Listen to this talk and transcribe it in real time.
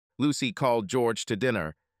Lucy called George to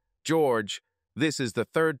dinner. "George, this is the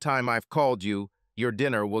third time I've called you. Your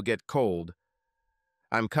dinner will get cold."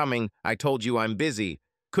 "I'm coming. I told you I'm busy.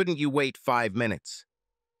 Couldn't you wait 5 minutes?"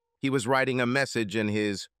 He was writing a message in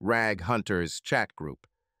his Rag Hunters chat group.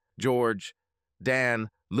 "George,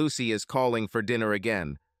 Dan, Lucy is calling for dinner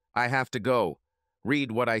again. I have to go.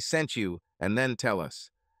 Read what I sent you and then tell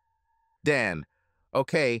us." Dan,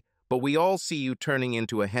 "Okay, but we all see you turning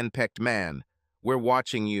into a henpecked man. We're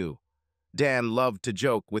watching you." Dan loved to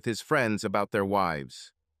joke with his friends about their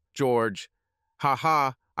wives. George,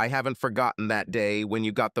 "Haha, I haven't forgotten that day when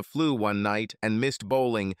you got the flu one night and missed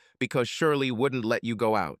bowling because Shirley wouldn't let you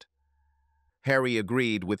go out." Harry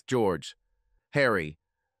agreed with George. Harry,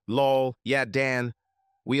 "Lol, yeah, Dan.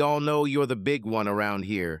 We all know you're the big one around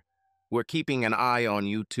here. We're keeping an eye on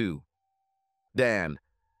you, too." Dan,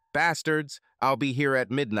 "Bastards, I'll be here at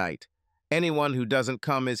midnight. Anyone who doesn't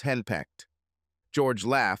come is henpecked." George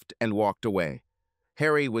laughed and walked away.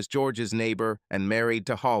 Harry was George's neighbor and married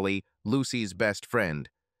to Holly, Lucy's best friend.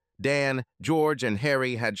 Dan, George, and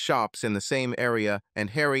Harry had shops in the same area, and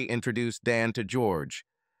Harry introduced Dan to George.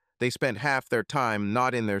 They spent half their time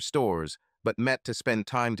not in their stores, but met to spend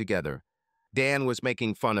time together. Dan was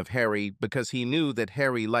making fun of Harry because he knew that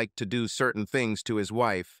Harry liked to do certain things to his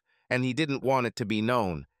wife, and he didn't want it to be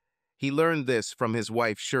known. He learned this from his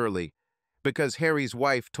wife Shirley, because Harry's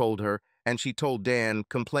wife told her, and she told Dan,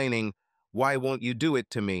 complaining, "Why won't you do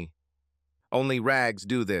it to me? Only rags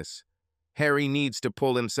do this." Harry needs to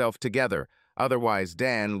pull himself together, otherwise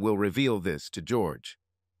Dan will reveal this to George.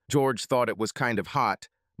 George thought it was kind of hot,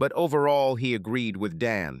 but overall he agreed with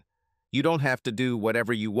Dan. You don't have to do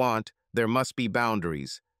whatever you want, there must be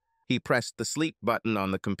boundaries. He pressed the sleep button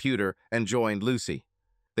on the computer and joined Lucy.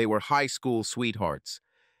 They were high school sweethearts.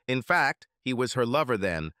 In fact, he was her lover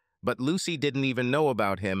then, but Lucy didn't even know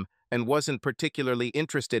about him and wasn't particularly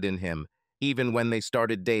interested in him, even when they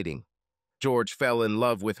started dating. George fell in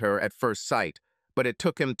love with her at first sight, but it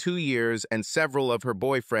took him 2 years and several of her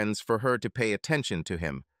boyfriends for her to pay attention to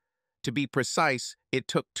him. To be precise, it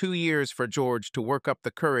took 2 years for George to work up the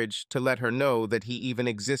courage to let her know that he even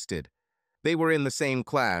existed. They were in the same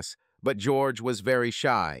class, but George was very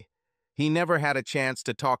shy. He never had a chance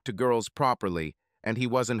to talk to girls properly, and he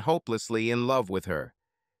wasn't hopelessly in love with her.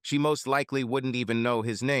 She most likely wouldn't even know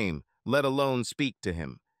his name, let alone speak to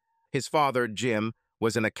him. His father, Jim,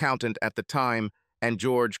 was an accountant at the time, and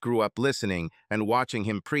George grew up listening and watching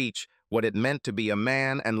him preach what it meant to be a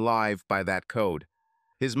man and live by that code.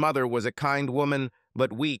 His mother was a kind woman,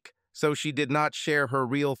 but weak, so she did not share her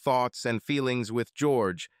real thoughts and feelings with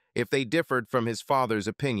George if they differed from his father's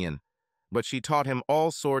opinion. But she taught him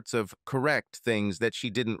all sorts of correct things that she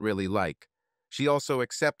didn't really like. She also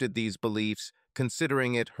accepted these beliefs,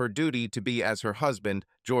 considering it her duty to be as her husband,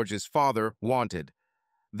 George's father, wanted.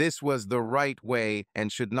 This was the right way and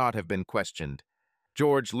should not have been questioned.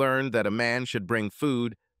 George learned that a man should bring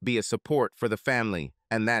food, be a support for the family,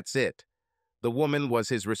 and that's it. The woman was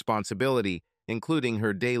his responsibility, including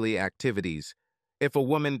her daily activities. If a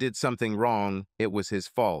woman did something wrong, it was his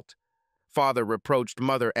fault. Father reproached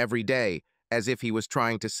mother every day, as if he was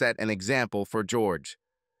trying to set an example for George.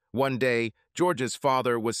 One day, George's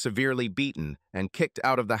father was severely beaten and kicked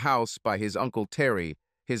out of the house by his Uncle Terry,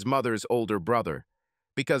 his mother's older brother,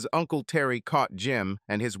 because Uncle Terry caught Jim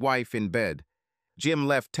and his wife in bed. Jim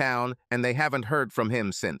left town, and they haven't heard from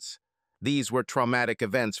him since. These were traumatic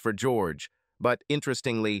events for George, but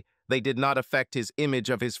interestingly, they did not affect his image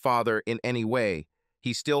of his father in any way.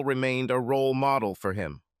 He still remained a role model for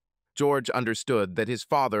him. George understood that his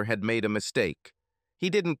father had made a mistake. He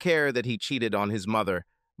didn't care that he cheated on his mother,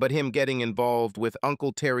 but him getting involved with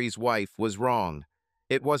Uncle Terry's wife was wrong.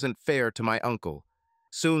 It wasn't fair to my uncle.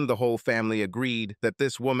 Soon the whole family agreed that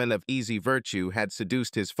this woman of easy virtue had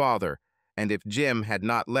seduced his father, and if Jim had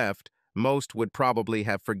not left, most would probably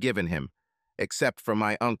have forgiven him. Except for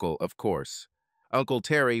my uncle, of course. Uncle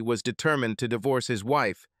Terry was determined to divorce his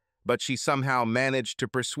wife, but she somehow managed to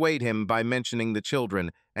persuade him by mentioning the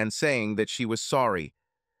children and saying that she was sorry.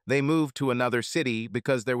 They moved to another city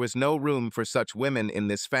because there was no room for such women in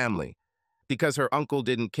this family. Because her uncle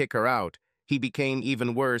didn't kick her out, he became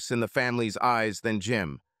even worse in the family's eyes than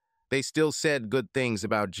Jim. They still said good things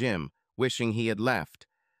about Jim, wishing he had left.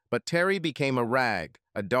 But Terry became a rag,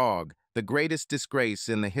 a dog, the greatest disgrace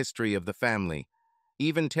in the history of the family.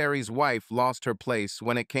 Even Terry's wife lost her place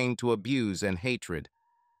when it came to abuse and hatred.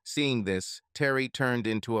 Seeing this, Terry turned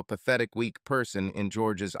into a pathetic, weak person in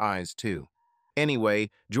George's eyes, too. Anyway,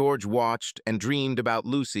 George watched and dreamed about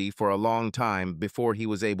Lucy for a long time before he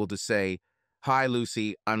was able to say, "Hi,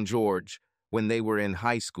 Lucy, I'm George," when they were in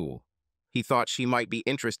high school. He thought she might be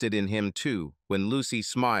interested in him too, when Lucy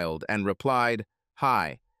smiled and replied,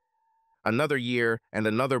 "Hi." Another year and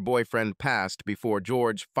another boyfriend passed before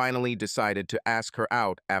George finally decided to ask her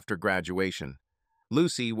out after graduation.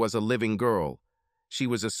 Lucy was a living girl. She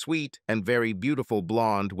was a sweet and very beautiful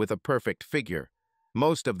blonde with a perfect figure.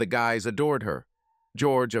 Most of the guys adored her.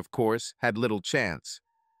 George, of course, had little chance.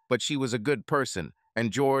 But she was a good person,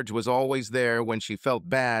 and George was always there when she felt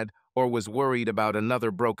bad or was worried about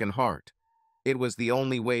another broken heart. It was the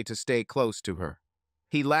only way to stay close to her.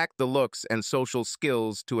 He lacked the looks and social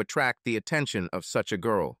skills to attract the attention of such a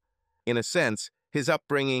girl. In a sense, his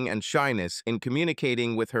upbringing and shyness in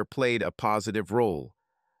communicating with her played a positive role.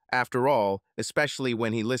 After all, especially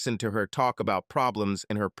when he listened to her talk about problems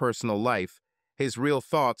in her personal life, his real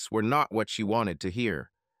thoughts were not what she wanted to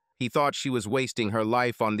hear. He thought she was wasting her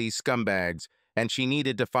life on these scumbags, and she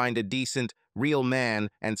needed to find a decent, real man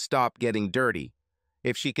and stop getting dirty.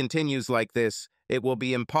 If she continues like this, it will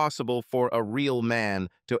be impossible for a real man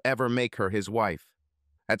to ever make her his wife.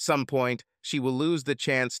 At some point, she will lose the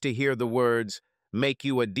chance to hear the words, "make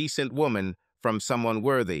you a decent woman," from someone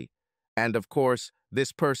worthy. And of course,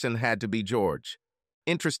 this person had to be George.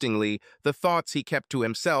 Interestingly, the thoughts he kept to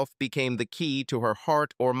himself became the key to her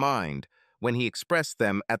heart or mind when he expressed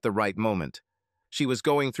them at the right moment. She was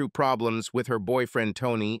going through problems with her boyfriend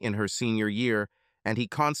Tony in her senior year, and he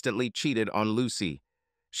constantly cheated on Lucy.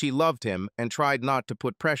 She loved him and tried not to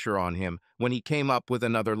put pressure on him when he came up with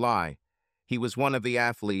another lie. He was one of the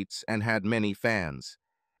athletes and had many fans.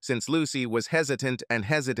 Since Lucy was hesitant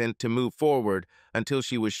to move forward until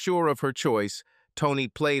she was sure of her choice, Tony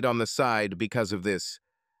played on the side because of this.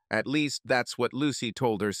 At least that's what Lucy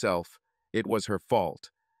told herself. It was her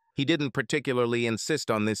fault. He didn't particularly insist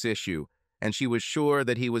on this issue, and she was sure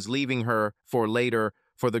that he was leaving her for later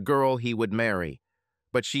for the girl he would marry.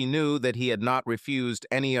 But she knew that he had not refused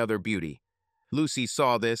any other beauty. Lucy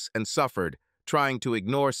saw this and suffered, trying to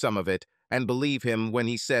ignore some of it and believe him when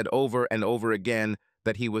he said over and over again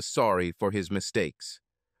that he was sorry for his mistakes.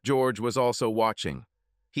 George was also watching.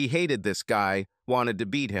 He hated this guy, wanted to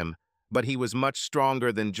beat him, but he was much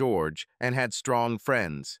stronger than George and had strong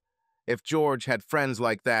friends. If George had friends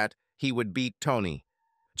like that, he would beat Tony.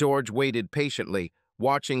 George waited patiently,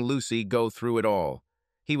 watching Lucy go through it all.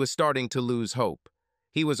 He was starting to lose hope.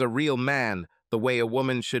 He was a real man, the way a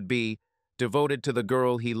woman should be, devoted to the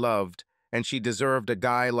girl he loved, and she deserved a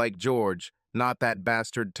guy like George, not that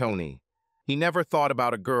bastard Tony. He never thought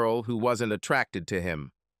about a girl who wasn't attracted to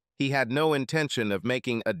him. He had no intention of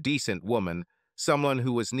making a decent woman, someone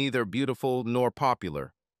who was neither beautiful nor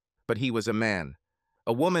popular. But he was a man.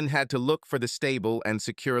 A woman had to look for the stable and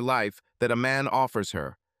secure life that a man offers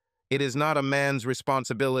her. It is not a man's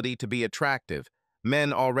responsibility to be attractive.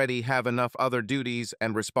 Men already have enough other duties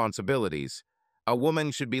and responsibilities. A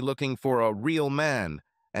woman should be looking for a real man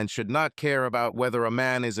and should not care about whether a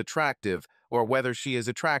man is attractive or whether she is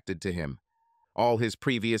attracted to him. All his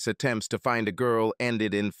previous attempts to find a girl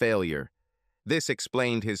ended in failure. This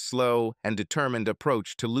explained his slow and determined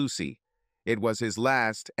approach to Lucy. It was his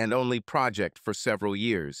last and only project for several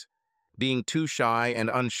years. Being too shy and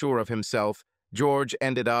unsure of himself, George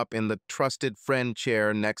ended up in the trusted friend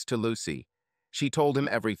chair next to Lucy. She told him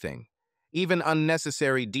everything, even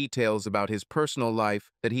unnecessary details about his personal life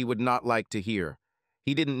that he would not like to hear.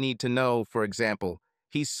 He didn't need to know, for example,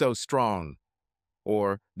 "he's so strong,"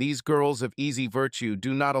 or "these girls of easy virtue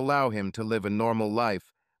do not allow him to live a normal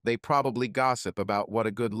life. They probably gossip about what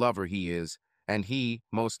a good lover he is, and he,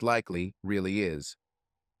 most likely, really is."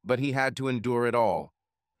 But he had to endure it all.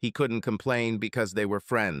 He couldn't complain because they were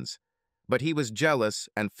friends. But he was jealous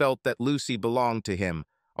and felt that Lucy belonged to him,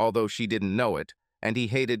 although she didn't know it, and he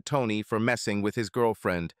hated Tony for messing with his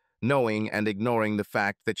girlfriend, knowing and ignoring the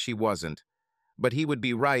fact that she wasn't. But he would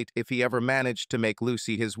be right if he ever managed to make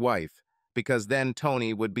Lucy his wife, because then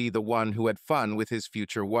Tony would be the one who had fun with his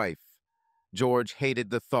future wife. George hated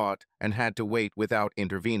the thought and had to wait without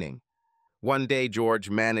intervening. One day George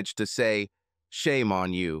managed to say, "Shame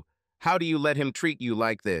on you. How do you let him treat you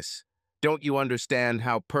like this? Don't you understand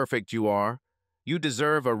how perfect you are? You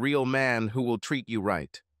deserve a real man who will treat you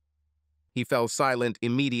right." He fell silent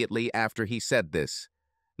immediately after he said this,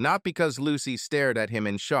 not because Lucy stared at him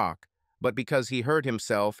in shock, but because he hurt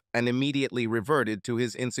himself and immediately reverted to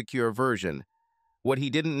his insecure version. What he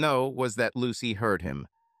didn't know was that Lucy hurt him.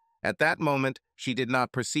 At that moment, she did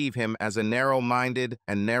not perceive him as a narrow-minded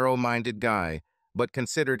guy, but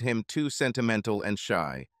considered him too sentimental and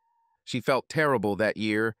shy. She felt terrible that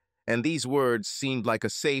year, and these words seemed like a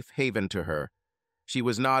safe haven to her. She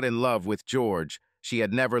was not in love with George. She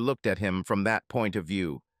had never looked at him from that point of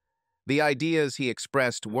view. The ideas he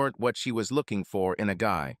expressed weren't what she was looking for in a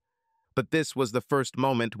guy. But this was the first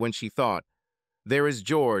moment when she thought, there is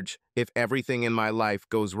George if everything in my life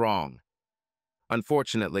goes wrong.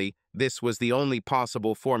 Unfortunately, this was the only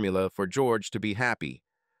possible formula for George to be happy.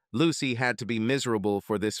 Lucy had to be miserable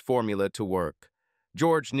for this formula to work.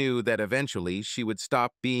 George knew that eventually she would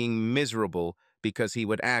stop being miserable because he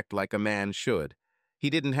would act like a man should. He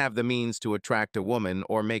didn't have the means to attract a woman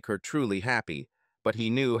or make her truly happy, but he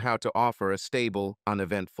knew how to offer a stable,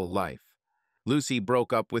 uneventful life. Lucy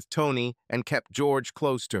broke up with Tony and kept George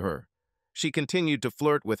close to her. She continued to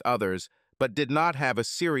flirt with others, but did not have a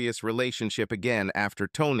serious relationship again after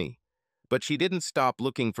Tony. But she didn't stop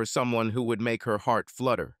looking for someone who would make her heart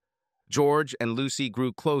flutter. George and Lucy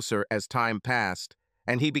grew closer as time passed,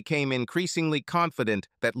 and he became increasingly confident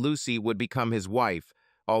that Lucy would become his wife,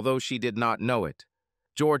 although she did not know it.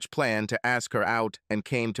 George planned to ask her out and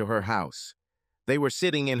came to her house. They were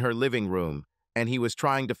sitting in her living room, and he was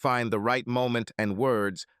trying to find the right moment and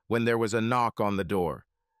words when there was a knock on the door.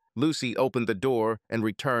 Lucy opened the door and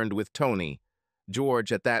returned with Tony.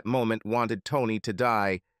 George at that moment wanted Tony to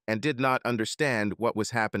die and did not understand what was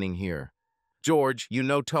happening here. George, you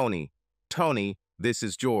know Tony. Tony, this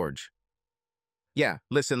is George. Yeah,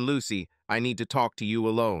 listen, Lucy, I need to talk to you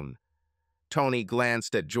alone. Tony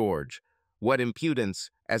glanced at George. What impudence,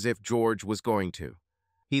 as if George was going to.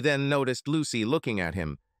 He then noticed Lucy looking at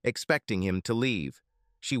him, expecting him to leave.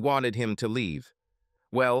 She wanted him to leave.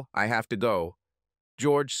 Well, I have to go.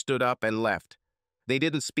 George stood up and left. They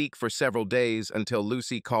didn't speak for several days until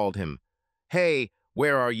Lucy called him. Hey,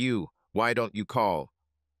 where are you? Why don't you call?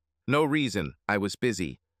 No reason, I was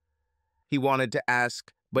busy. He wanted to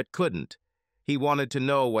ask, but couldn't. He wanted to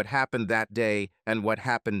know what happened that day and what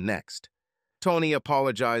happened next. Tony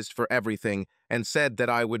apologized for everything and said that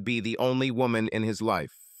I would be the only woman in his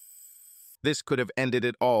life. This could have ended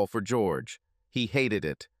it all for George. He hated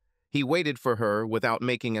it. He waited for her without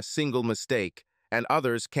making a single mistake, and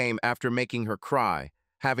others came after making her cry,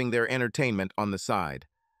 having their entertainment on the side.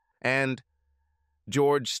 And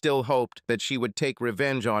George still hoped that she would take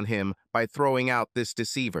revenge on him by throwing out this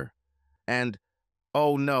deceiver. And,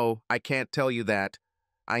 oh no, I can't tell you that.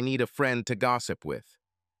 I need a friend to gossip with.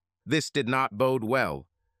 This did not bode well.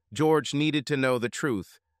 George needed to know the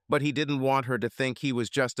truth, but he didn't want her to think he was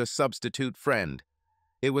just a substitute friend.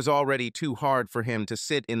 It was already too hard for him to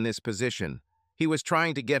sit in this position. He was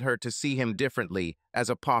trying to get her to see him differently as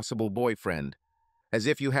a possible boyfriend. As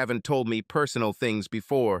if you haven't told me personal things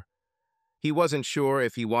before. He wasn't sure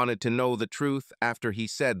if he wanted to know the truth after he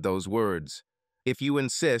said those words. If you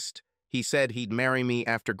insist, he said he'd marry me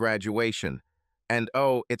after graduation. And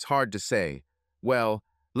oh, it's hard to say. Well,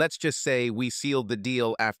 let's just say we sealed the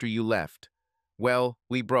deal after you left. Well,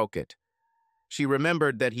 we broke it. She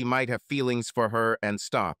remembered that he might have feelings for her and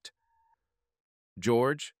stopped.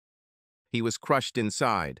 George? He was crushed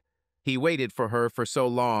inside. He waited for her for so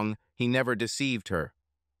long, he never deceived her.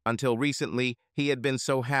 Until recently, he had been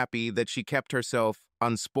so happy that she kept herself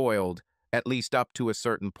unspoiled, at least up to a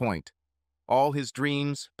certain point. All his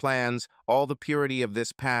dreams, plans, all the purity of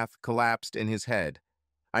this path collapsed in his head.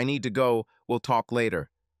 I need to go, we'll talk later.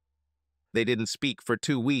 They didn't speak for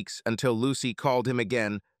 2 weeks until Lucy called him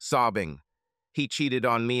again, sobbing. He cheated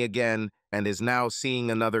on me again and is now seeing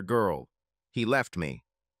another girl. He left me.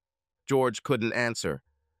 George couldn't answer,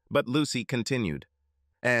 but Lucy continued.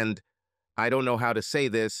 And I don't know how to say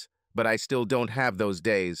this, but I still don't have those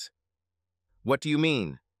days. What do you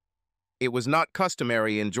mean? It was not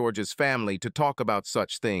customary in George's family to talk about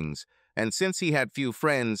such things, and since he had few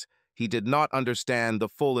friends, he did not understand the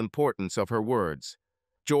full importance of her words.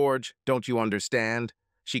 George, don't you understand?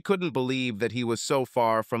 She couldn't believe that he was so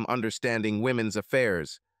far from understanding women's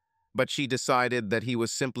affairs, but she decided that he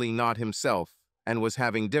was simply not himself and was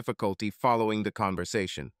having difficulty following the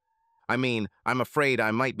conversation. I mean, I'm afraid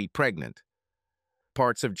I might be pregnant.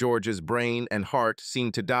 Parts of George's brain and heart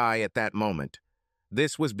seemed to die at that moment.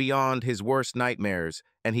 This was beyond his worst nightmares,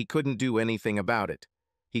 and he couldn't do anything about it.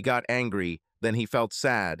 He got angry, then he felt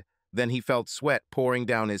sad, then he felt sweat pouring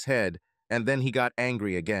down his head, and then he got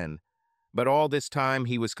angry again. But all this time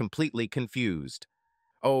he was completely confused.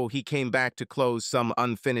 Oh, he came back to close some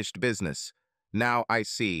unfinished business. Now I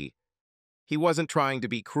see. He wasn't trying to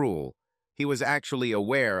be cruel. He was actually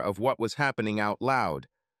aware of what was happening out loud.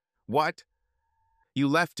 What? You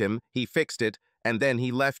left him, he fixed it, and then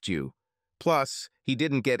he left you. Plus, he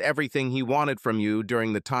didn't get everything he wanted from you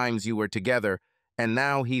during the times you were together, and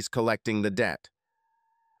now he's collecting the debt.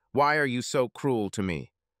 Why are you so cruel to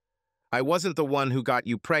me? I wasn't the one who got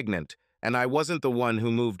you pregnant, and I wasn't the one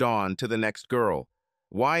who moved on to the next girl.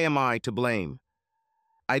 Why am I to blame?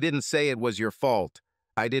 I didn't say it was your fault.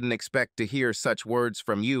 I didn't expect to hear such words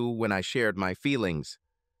from you when I shared my feelings.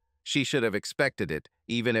 She should have expected it,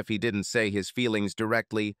 even if he didn't say his feelings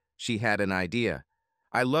directly. She had an idea.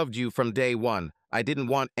 I loved you from day one. I didn't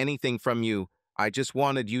want anything from you. I just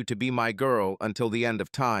wanted you to be my girl until the end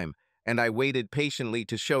of time, and I waited patiently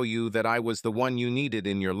to show you that I was the one you needed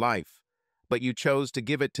in your life. But you chose to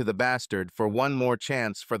give it to the bastard for one more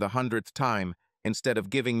chance for the 100th time, instead of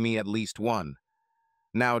giving me at least one.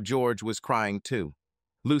 Now George was crying too.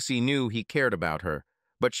 Lucy knew he cared about her,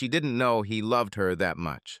 but she didn't know he loved her that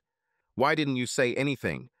much. Why didn't you say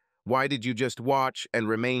anything? Why did you just watch and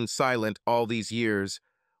remain silent all these years?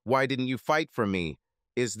 Why didn't you fight for me?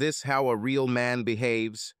 Is this how a real man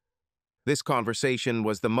behaves? This conversation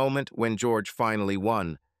was the moment when George finally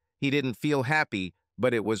won. He didn't feel happy,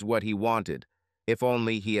 but it was what he wanted. If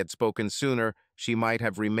only he had spoken sooner, she might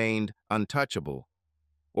have remained untouchable,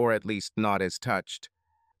 or at least not as touched.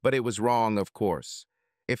 But it was wrong, of course.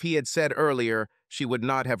 If he had said earlier, she would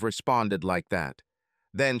not have responded like that.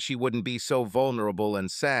 Then she wouldn't be so vulnerable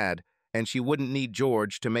and sad, and she wouldn't need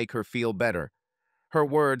George to make her feel better. Her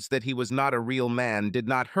words that he was not a real man did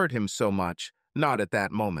not hurt him so much, not at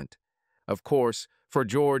that moment. Of course, for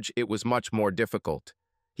George it was much more difficult.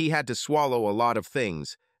 He had to swallow a lot of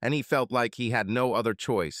things, and he felt like he had no other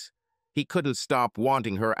choice. He couldn't stop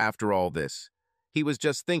wanting her after all this. He was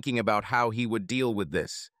just thinking about how he would deal with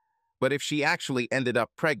this. But if she actually ended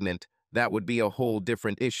up pregnant, that would be a whole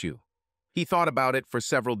different issue. He thought about it for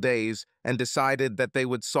several days and decided that they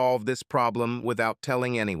would solve this problem without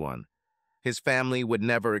telling anyone. His family would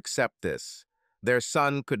never accept this. Their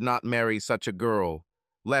son could not marry such a girl,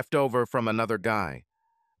 left over from another guy.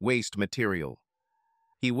 Waste material.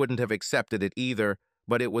 He wouldn't have accepted it either,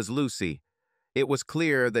 but it was Lucy. It was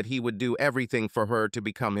clear that he would do everything for her to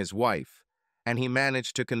become his wife, and he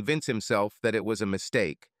managed to convince himself that it was a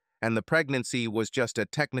mistake, and the pregnancy was just a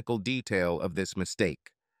technical detail of this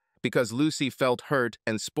mistake. Because Lucy felt hurt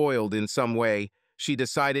and spoiled in some way, she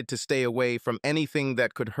decided to stay away from anything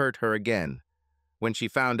that could hurt her again. When she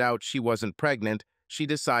found out she wasn't pregnant, she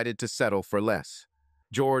decided to settle for less.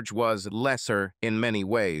 George was lesser in many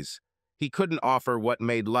ways. He couldn't offer what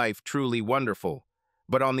made life truly wonderful.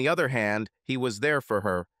 But on the other hand, he was there for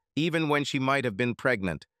her, even when she might have been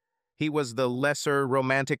pregnant. He was the lesser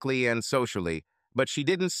romantically and socially, but she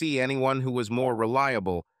didn't see anyone who was more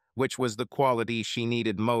reliable, which was the quality she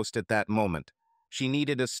needed most at that moment. She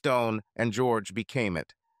needed a stone, and George became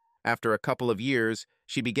it. After a couple of years,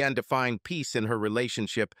 she began to find peace in her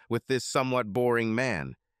relationship with this somewhat boring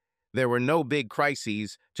man. There were no big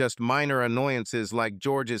crises, just minor annoyances like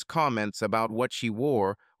George's comments about what she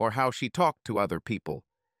wore or how she talked to other people.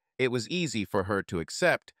 It was easy for her to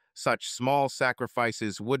accept. Such small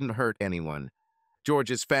sacrifices wouldn't hurt anyone.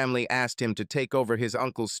 George's family asked him to take over his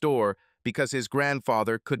uncle's store because his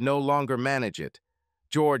grandfather could no longer manage it.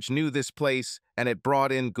 George knew this place, and it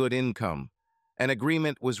brought in good income. An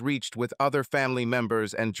agreement was reached with other family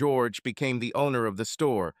members, and George became the owner of the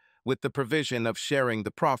store, with the provision of sharing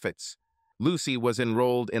the profits. Lucy was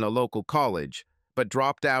enrolled in a local college, but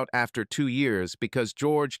dropped out after 2 years because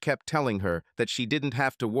George kept telling her that she didn't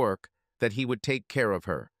have to work, that he would take care of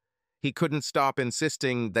her. He couldn't stop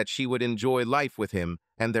insisting that she would enjoy life with him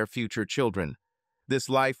and their future children. This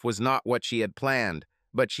life was not what she had planned,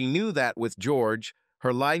 but she knew that with George,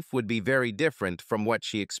 her life would be very different from what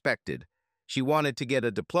she expected. She wanted to get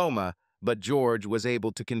a diploma, but George was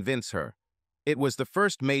able to convince her. It was the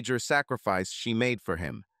first major sacrifice she made for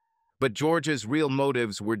him. But George's real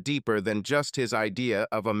motives were deeper than just his idea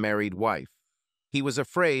of a married wife. He was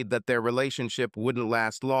afraid that their relationship wouldn't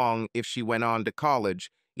last long if she went on to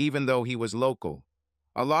college, even though he was local.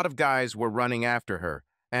 A lot of guys were running after her,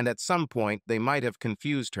 and at some point they might have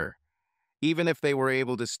confused her. Even if they were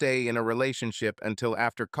able to stay in a relationship until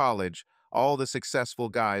after college, all the successful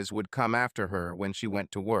guys would come after her when she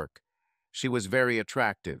went to work. She was very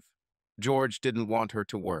attractive. George didn't want her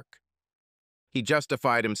to work. He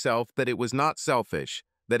justified himself that it was not selfish,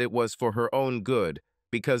 that it was for her own good,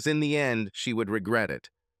 because in the end she would regret it.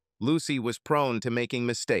 Lucy was prone to making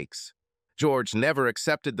mistakes. George never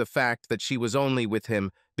accepted the fact that she was only with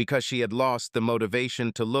him because she had lost the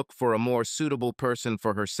motivation to look for a more suitable person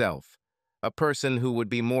for herself. A person who would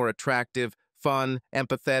be more attractive, fun,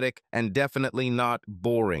 empathetic, and definitely not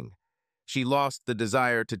boring. She lost the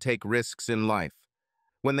desire to take risks in life.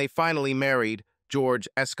 When they finally married, George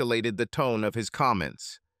escalated the tone of his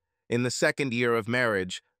comments. In the second year of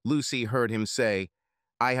marriage, Lucy heard him say,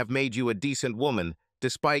 "I have made you a decent woman,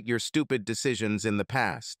 despite your stupid decisions in the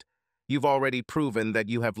past. You've already proven that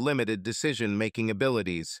you have limited decision-making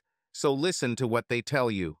abilities, so listen to what they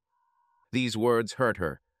tell you." These words hurt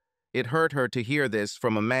her. It hurt her to hear this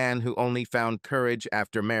from a man who only found courage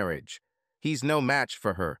after marriage. He's no match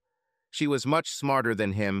for her. She was much smarter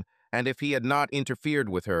than him, and if he had not interfered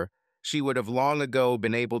with her, she would have long ago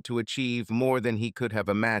been able to achieve more than he could have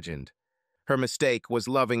imagined. Her mistake was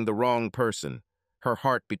loving the wrong person. Her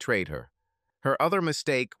heart betrayed her. Her other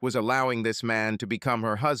mistake was allowing this man to become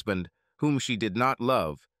her husband, whom she did not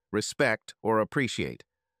love, respect, or appreciate.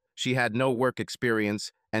 She had no work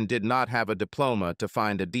experience and did not have a diploma to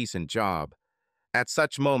find a decent job. At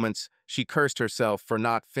such moments, she cursed herself for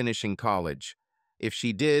not finishing college. If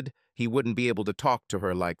she did, he wouldn't be able to talk to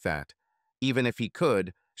her like that. Even if he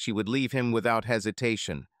could, she would leave him without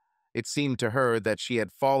hesitation. It seemed to her that she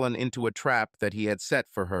had fallen into a trap that he had set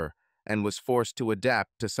for her and was forced to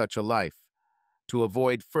adapt to such a life. To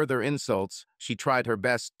avoid further insults, she tried her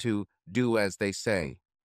best to do as they say.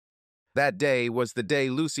 That day was the day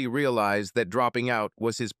Lucy realized that dropping out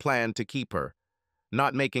was his plan to keep her,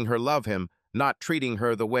 not making her love him, not treating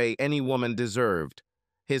her the way any woman deserved.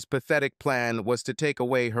 His pathetic plan was to take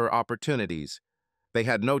away her opportunities. They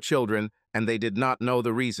had no children, and they did not know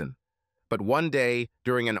the reason. But one day,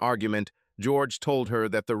 during an argument, George told her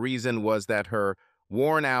that the reason was that her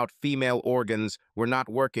worn-out female organs were not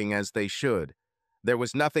working as they should. There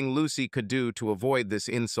was nothing Lucy could do to avoid this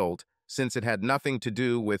insult, since it had nothing to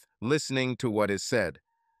do with listening to what is said.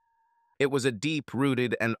 It was a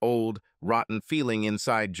deep-rooted and old, rotten feeling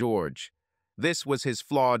inside George. This was his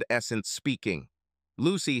flawed essence speaking.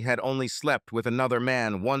 Lucy had only slept with another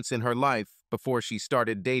man once in her life before she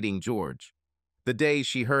started dating George. The day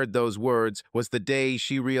she heard those words was the day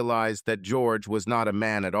she realized that George was not a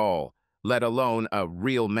man at all, let alone a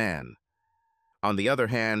real man. On the other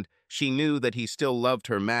hand, she knew that he still loved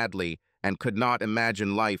her madly and could not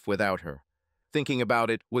imagine life without her. Thinking about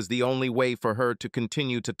it was the only way for her to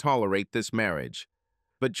continue to tolerate this marriage.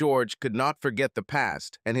 But George could not forget the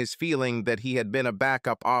past and his feeling that he had been a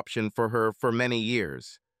backup option for her for many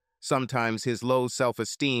years. Sometimes his low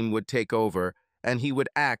self-esteem would take over, and he would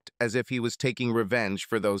act as if he was taking revenge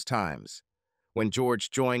for those times. When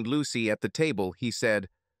George joined Lucy at the table, he said,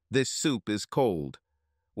 "This soup is cold.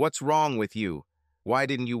 What's wrong with you? Why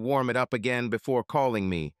didn't you warm it up again before calling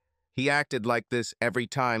me?" He acted like this every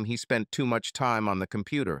time he spent too much time on the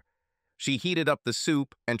computer. She heated up the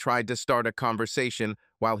soup and tried to start a conversation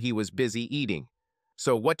while he was busy eating.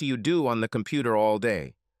 "So what do you do on the computer all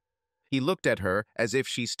day?" He looked at her as if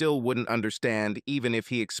she still wouldn't understand even if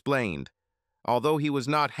he explained. Although he was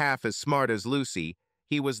not half as smart as Lucy,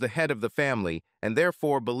 he was the head of the family and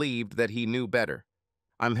therefore believed that he knew better.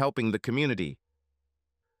 "I'm helping the community.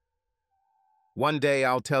 One day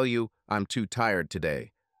I'll tell you I'm too tired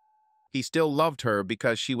today." He still loved her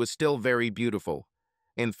because she was still very beautiful.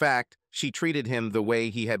 In fact, she treated him the way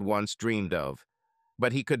he had once dreamed of.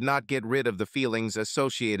 But he could not get rid of the feelings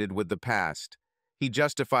associated with the past. He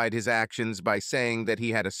justified his actions by saying that he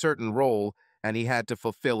had a certain role and he had to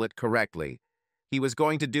fulfill it correctly. He was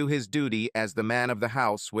going to do his duty as the man of the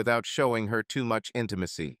house without showing her too much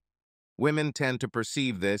intimacy. Women tend to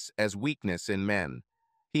perceive this as weakness in men.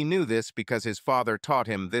 He knew this because his father taught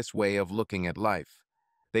him this way of looking at life.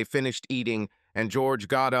 They finished eating, and George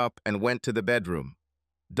got up and went to the bedroom.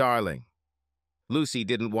 "Darling." Lucy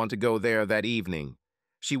didn't want to go there that evening.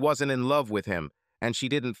 She wasn't in love with him, and she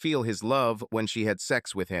didn't feel his love when she had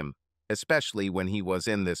sex with him, especially when he was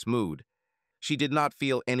in this mood. She did not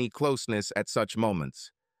feel any closeness at such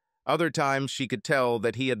moments. Other times she could tell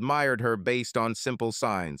that he admired her based on simple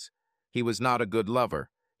signs. He was not a good lover.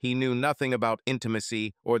 He knew nothing about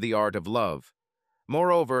intimacy or the art of love.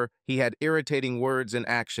 Moreover, he had irritating words and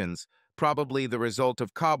actions, probably the result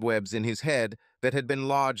of cobwebs in his head that had been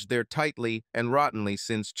lodged there tightly and rottenly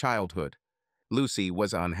since childhood. Lucy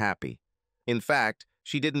was unhappy. In fact,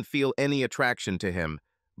 she didn't feel any attraction to him,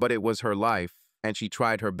 but it was her life, and she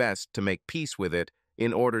tried her best to make peace with it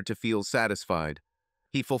in order to feel satisfied.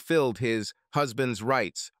 He fulfilled his husband's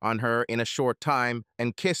rights on her in a short time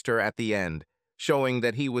and kissed her at the end, showing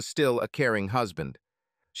that he was still a caring husband.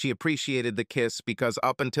 She appreciated the kiss because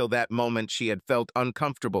up until that moment she had felt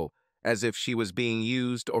uncomfortable, as if she was being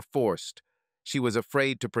used or forced. She was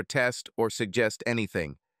afraid to protest or suggest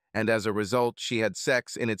anything, and as a result she had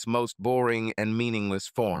sex in its most boring and meaningless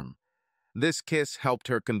form. This kiss helped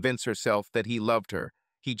her convince herself that he loved her.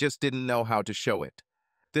 He just didn't know how to show it.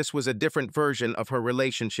 This was a different version of her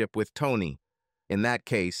relationship with Tony. In that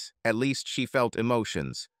case, at least she felt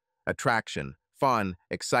emotions: attraction, fun,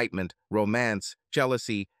 excitement, romance,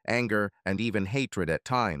 jealousy, anger, and even hatred at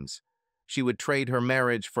times. She would trade her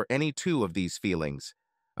marriage for any two of these feelings.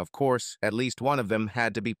 Of course, at least one of them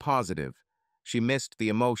had to be positive. She missed the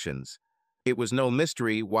emotions. It was no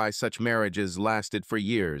mystery why such marriages lasted for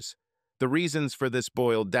years. The reasons for this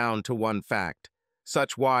boiled down to one fact: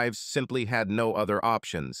 such wives simply had no other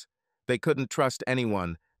options. They couldn't trust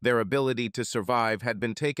anyone. Their ability to survive had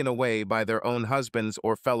been taken away by their own husbands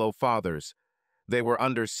or fellow fathers. They were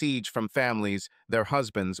under siege from families, their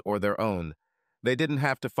husbands or their own. They didn't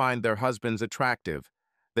have to find their husbands attractive.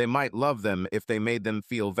 They might love them if they made them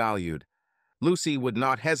feel valued. Lucy would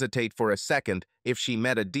not hesitate for a second if she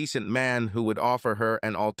met a decent man who would offer her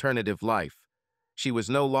an alternative life. She was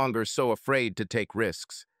no longer so afraid to take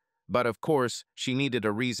risks. But of course, she needed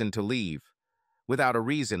a reason to leave. Without a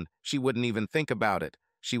reason, she wouldn't even think about it.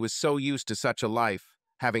 She was so used to such a life,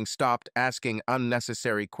 having stopped asking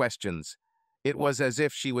unnecessary questions. It was as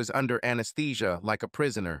if she was under anesthesia like a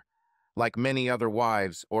prisoner, like many other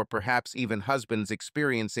wives or perhaps even husbands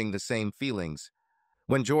experiencing the same feelings.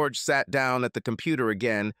 When George sat down at the computer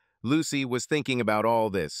again, Lucy was thinking about all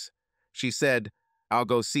this. She said,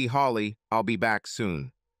 "I'll go see Holly. I'll be back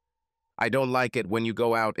soon. I don't like it when you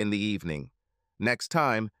go out in the evening. Next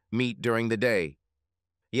time, meet during the day."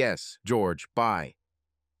 "Yes, George, bye."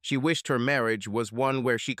 She wished her marriage was one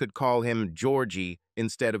where she could call him Georgie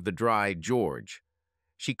instead of the dry George.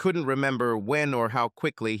 She couldn't remember when or how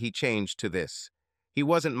quickly he changed to this. He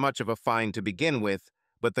wasn't much of a find to begin with,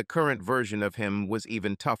 but the current version of him was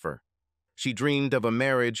even tougher. She dreamed of a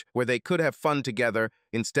marriage where they could have fun together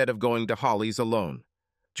instead of going to Holly's alone.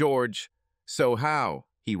 "George, so how?"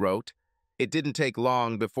 he wrote. It didn't take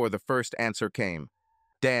long before the first answer came.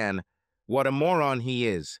 "Dan, what a moron he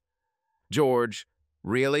is." "George,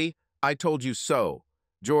 really? I told you so."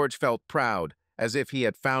 George felt proud, as if he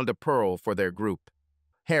had found a pearl for their group.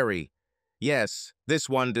 "Harry, yes, this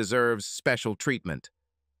one deserves special treatment."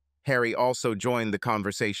 Harry also joined the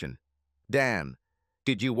conversation. "Dan,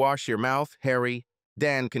 did you wash your mouth, Harry?"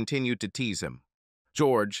 Dan continued to tease him.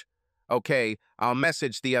 "George, okay, I'll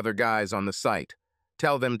message the other guys on the site.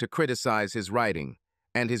 Tell them to criticize his writing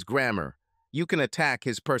and his grammar. You can attack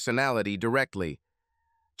his personality directly."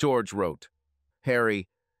 George wrote. Harry,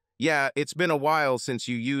 "Yeah, it's been a while since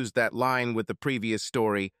you used that line with the previous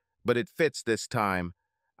story, but it fits this time.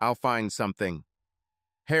 I'll find something."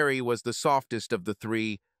 Harry was the softest of the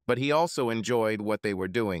three, but he also enjoyed what they were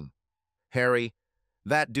doing. "Harry,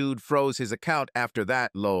 that dude froze his account after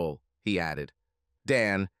that, lol," he added.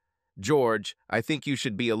 Dan, "George, I think you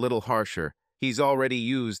should be a little harsher. He's already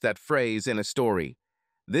used that phrase in a story.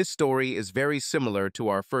 This story is very similar to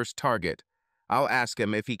our first target. I'll ask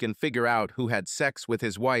him if he can figure out who had sex with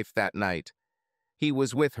his wife that night. He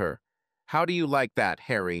was with her. How do you like that,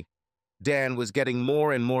 Harry?" Dan was getting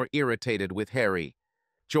more and more irritated with Harry.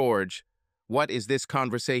 "George, what is this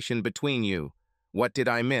conversation between you? What did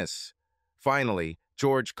I miss?" Finally,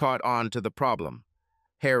 George caught on to the problem.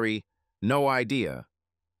 Harry, "No idea."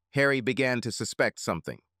 Harry began to suspect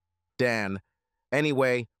something. Dan,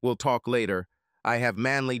 "Anyway, we'll talk later. I have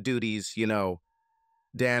manly duties, you know."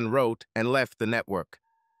 Dan wrote and left the network.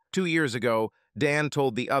 2 years ago, Dan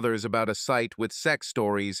told the others about a site with sex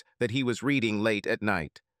stories that he was reading late at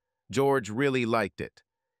night. George really liked it.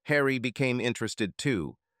 Harry became interested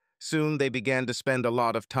too. Soon they began to spend a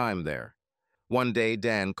lot of time there. One day,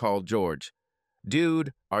 Dan called George.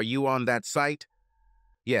 "Dude, are you on that site?"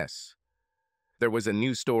 "Yes." There was a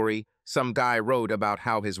new story. Some guy wrote about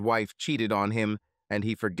how his wife cheated on him and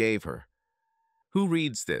he forgave her. Who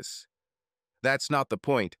reads this? That's not the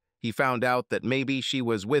point. He found out that maybe she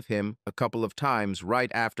was with him a couple of times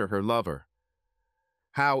right after her lover.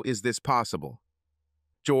 How is this possible?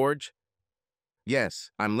 George?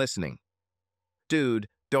 Yes, I'm listening. Dude,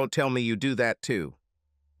 don't tell me you do that too.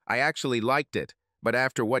 I actually liked it, but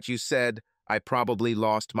after what you said, I probably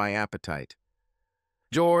lost my appetite.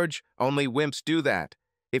 George, only wimps do that.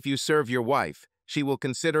 If you serve your wife, she will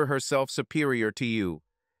consider herself superior to you.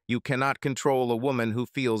 You cannot control a woman who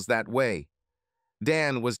feels that way.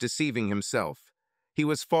 Dan was deceiving himself. He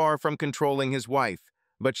was far from controlling his wife,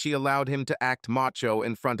 but she allowed him to act macho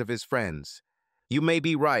in front of his friends. You may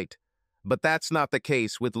be right, but that's not the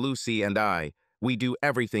case with Lucy and I. We do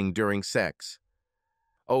everything during sex.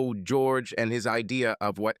 Oh, George and his idea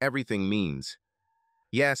of what everything means.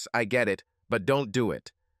 Yes, I get it, but don't do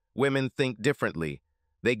it. Women think differently.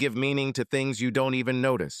 They give meaning to things you don't even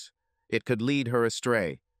notice. It could lead her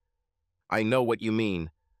astray. I know what you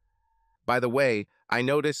mean. By the way, I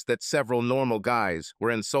noticed that several normal guys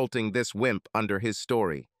were insulting this wimp under his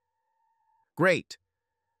story. Great.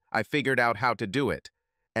 I figured out how to do it,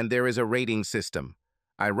 and there is a rating system.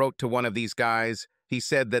 I wrote to one of these guys. He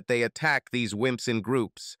said that they attack these wimps in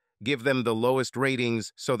groups, give them the lowest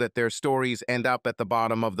ratings so that their stories end up at the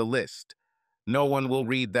bottom of the list. No one will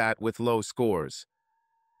read that with low scores.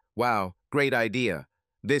 Wow, great idea.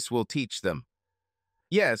 This will teach them.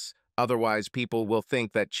 Yes, otherwise people will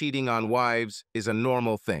think that cheating on wives is a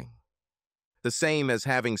normal thing. The same as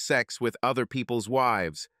having sex with other people's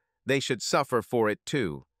wives. They should suffer for it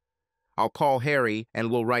too. I'll call Harry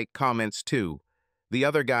and we'll write comments too. The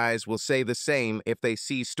other guys will say the same if they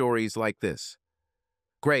see stories like this.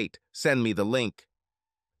 Great, send me the link.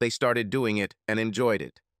 They started doing it and enjoyed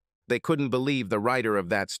it. They couldn't believe the writer of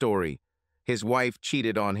that story. His wife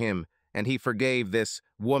cheated on him, and he forgave this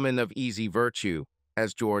woman of easy virtue,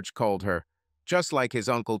 as George called her, just like his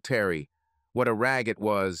Uncle Terry. What a rag it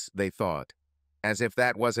was, they thought. As if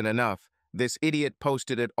that wasn't enough, this idiot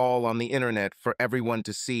posted it all on the internet for everyone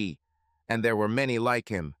to see, and there were many like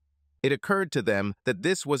him. It occurred to them that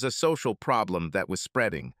this was a social problem that was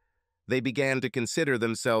spreading. They began to consider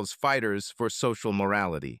themselves fighters for social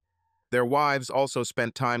morality. Their wives also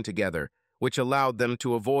spent time together, which allowed them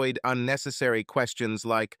to avoid unnecessary questions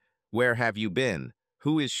like, "Where have you been?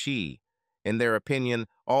 Who is she?" In their opinion,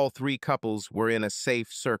 all three couples were in a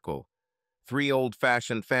safe circle. Three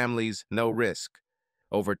old-fashioned families, no risk.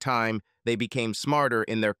 Over time, they became smarter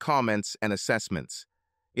in their comments and assessments.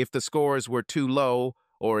 If the scores were too low,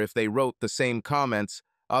 or if they wrote the same comments,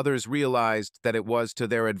 others realized that it was to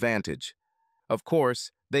their advantage. Of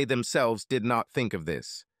course, they themselves did not think of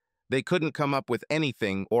this. They couldn't come up with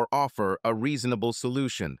anything or offer a reasonable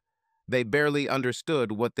solution. They barely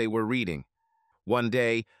understood what they were reading. One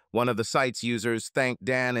day, one of the site's users thanked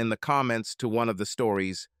Dan in the comments to one of the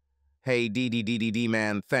stories. "Hey DDDDD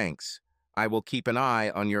man, thanks. I will keep an eye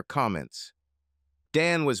on your comments."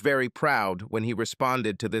 Dan was very proud when he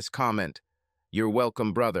responded to this comment. "You're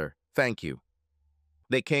welcome, brother. Thank you."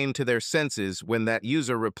 They came to their senses when that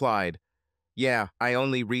user replied, "Yeah, I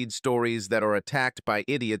only read stories that are attacked by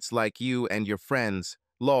idiots like you and your friends.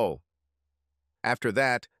 Lol." After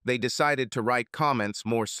that, they decided to write comments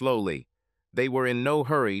more slowly. They were in no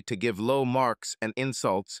hurry to give low marks and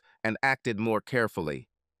insults and acted more carefully.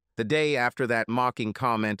 The day after that mocking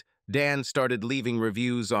comment, Dan started leaving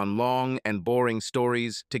reviews on long and boring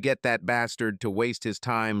stories to get that bastard to waste his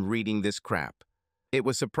time reading this crap. It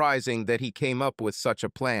was surprising that he came up with such a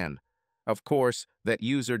plan. Of course, that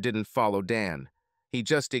user didn't follow Dan. He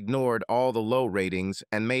just ignored all the low ratings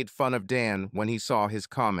and made fun of Dan when he saw his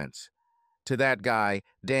comments. To that guy,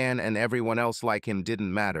 Dan and everyone else like him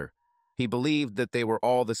didn't matter. He believed that they were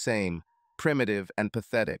all the same, primitive and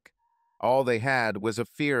pathetic. All they had was a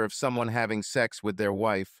fear of someone having sex with their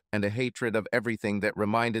wife and a hatred of everything that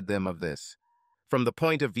reminded them of this. From the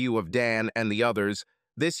point of view of Dan and the others,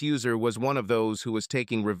 this user was one of those who was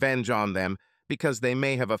taking revenge on them because they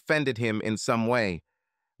may have offended him in some way.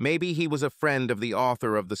 Maybe he was a friend of the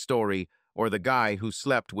author of the story or the guy who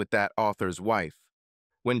slept with that author's wife.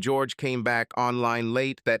 When George came back online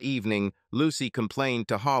late that evening, Lucy complained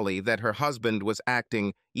to Holly that her husband was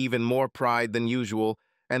acting even more pride than usual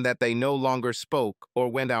and that they no longer spoke or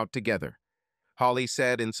went out together. Holly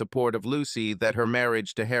said in support of Lucy that her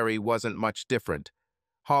marriage to Harry wasn't much different.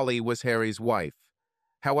 Holly was Harry's wife.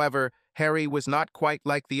 However, Harry was not quite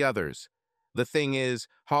like the others. The thing is,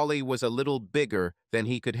 Holly was a little bigger than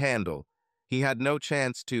he could handle. He had no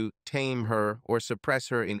chance to tame her or suppress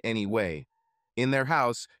her in any way. In their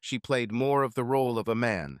house, she played more of the role of a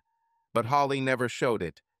man. But Holly never showed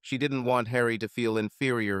it. She didn't want Harry to feel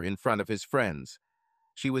inferior in front of his friends.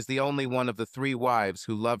 She was the only one of the three wives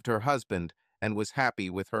who loved her husband and was happy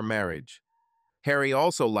with her marriage. Harry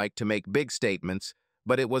also liked to make big statements,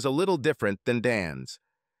 but it was a little different than Dan's.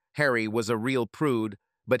 Harry was a real prude,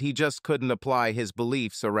 but he just couldn't apply his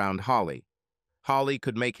beliefs around Holly. Holly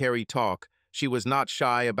could make Harry talk. She was not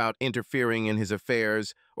shy about interfering in his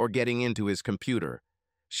affairs or getting into his computer.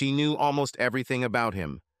 She knew almost everything about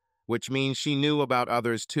him, which means she knew about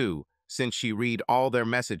others too, since she read all their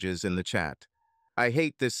messages in the chat. "I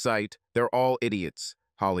hate this site. They're all idiots,"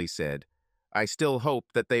 Holly said. "I still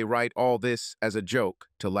hope that they write all this as a joke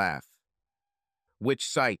to laugh." Which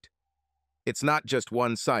site? It's not just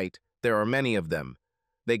one site. There are many of them.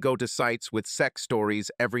 They go to sites with sex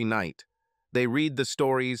stories every night. They read the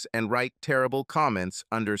stories and write terrible comments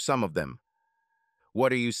under some of them.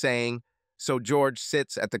 What are you saying? So George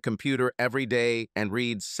sits at the computer every day and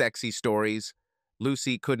reads sexy stories?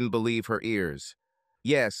 Lucy couldn't believe her ears.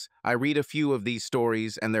 "Yes, I read a few of these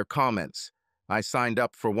stories and their comments. I signed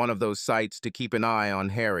up for one of those sites to keep an eye on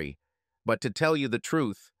Harry. But to tell you the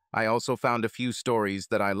truth, I also found a few stories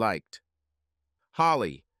that I liked."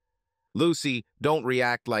 Holly. "Lucy, don't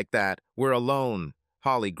react like that. We're alone."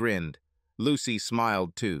 Holly grinned. Lucy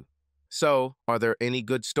smiled too. "So, are there any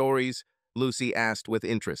good stories?" Lucy asked with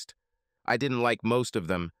interest. "I didn't like most of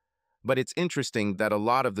them, but it's interesting that a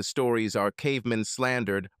lot of the stories our cavemen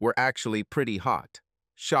slandered were actually pretty hot.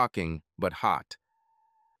 Shocking, but hot."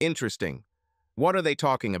 "Interesting. What are they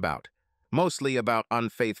talking about?" "Mostly about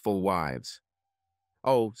unfaithful wives."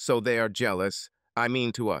 Oh, so they are jealous. I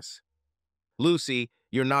mean to us. Lucy,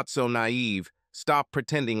 you're not so naive. Stop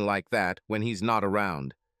pretending like that when he's not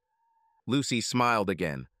around. Lucy smiled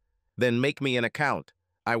again. Then make me an account.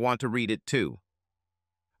 I want to read it too.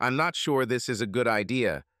 I'm not sure this is a good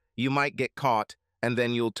idea. You might get caught, and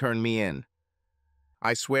then you'll turn me in.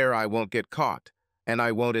 I swear I won't get caught, and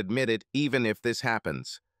I won't admit it even if this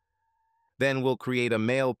happens. Then we'll create a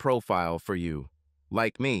male profile for you,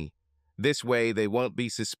 like me. This way they won't be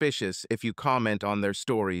suspicious if you comment on their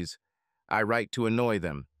stories. I write to annoy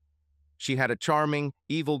them. She had a charming,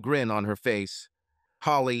 evil grin on her face.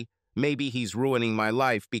 Holly, maybe he's ruining my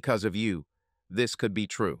life because of you. This could be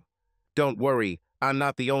true. Don't worry, I'm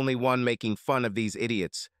not the only one making fun of these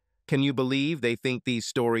idiots. Can you believe they think these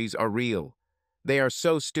stories are real? They are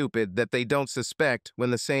so stupid that they don't suspect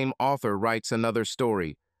when the same author writes another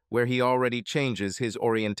story, where he already changes his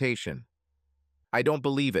orientation. I don't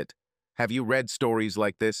believe it. Have you read stories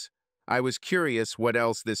like this? I was curious what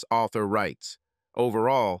else this author writes.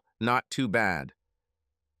 Overall, not too bad.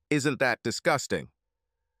 Isn't that disgusting?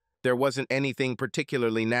 There wasn't anything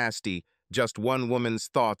particularly nasty, just one woman's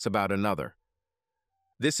thoughts about another.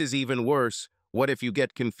 This is even worse. What if you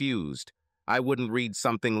get confused? I wouldn't read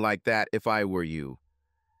something like that if I were you.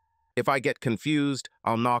 If I get confused,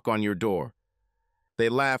 I'll knock on your door. They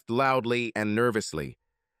laughed loudly and nervously.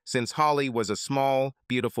 Since Holly was a small,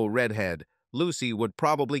 beautiful redhead, Lucy would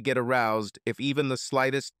probably get aroused if even the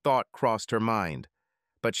slightest thought crossed her mind.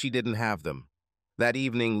 But she didn't have them. That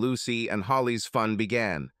evening, Lucy and Holly's fun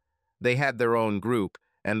began. They had their own group,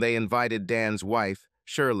 and they invited Dan's wife,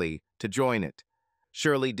 Shirley, to join it.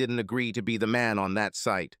 Shirley didn't agree to be the man on that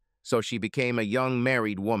site, so she became a young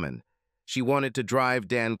married woman. She wanted to drive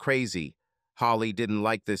Dan crazy. Holly didn't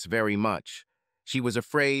like this very much. She was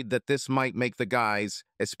afraid that this might make the guys,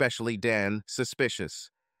 especially Dan, suspicious.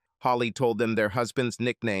 Holly told them their husbands'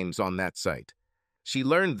 nicknames on that site. She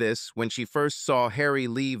learned this when she first saw Harry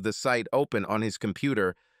leave the site open on his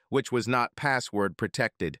computer, which was not password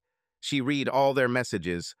protected. She read all their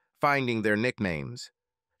messages, finding their nicknames.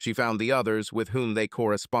 She found the others with whom they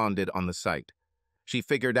corresponded on the site. She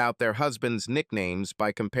figured out their husbands' nicknames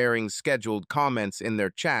by comparing scheduled comments in their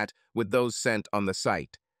chat with those sent on the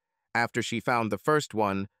site. After she found the first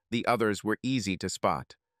one, the others were easy to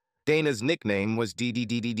spot. Dana's nickname was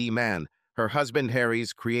DDDDD Man. Her husband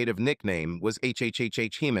Harry's creative nickname was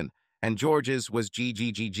HHHH Heman, and George's was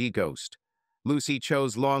GGGG Ghost. Lucy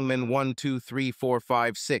chose Longman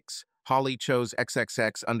 123456. Holly chose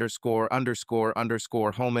XXX underscore underscore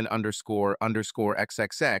underscore Homan underscore underscore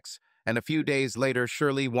XXX, and a few days later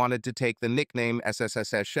Shirley wanted to take the nickname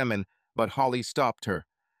SSSS Shemin, but Holly stopped her.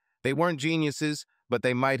 They weren't geniuses, but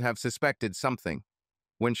they might have suspected something.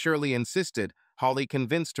 When Shirley insisted, Holly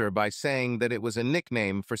convinced her by saying that it was a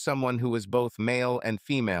nickname for someone who was both male and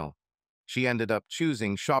female. She ended up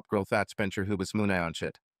choosing Shopgirl Thatspencher who was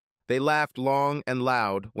Munayanchit. They laughed long and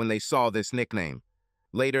loud when they saw this nickname.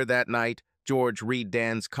 Later that night, George read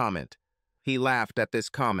Dan's comment. He laughed at this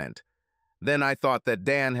comment. Then I thought that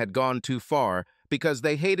Dan had gone too far because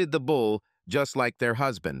they hated the bull just like their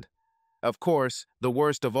husband. Of course, the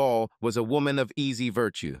worst of all was a woman of easy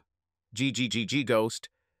virtue. GGGG Ghost,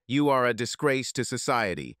 you are a disgrace to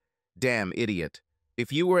society. Damn idiot.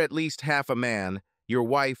 If you were at least half a man, your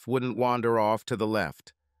wife wouldn't wander off to the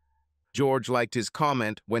left. George liked his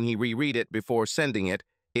comment when he reread it before sending it.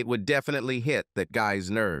 It would definitely hit that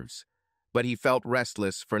guy's nerves. But he felt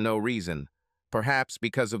restless for no reason. Perhaps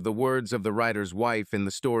because of the words of the writer's wife in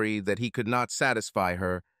the story that he could not satisfy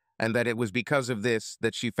her, and that it was because of this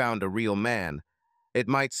that she found a real man. It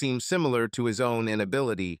might seem similar to his own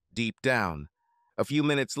inability deep down. A few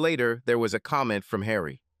minutes later, there was a comment from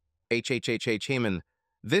Harry. HHHH Heman,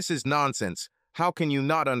 this is nonsense. How can you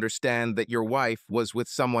not understand that your wife was with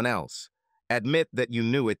someone else? Admit that you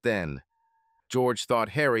knew it then. George thought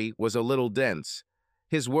Harry was a little dense.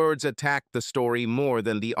 His words attacked the story more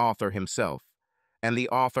than the author himself. And the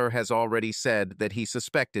author has already said that he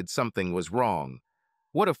suspected something was wrong.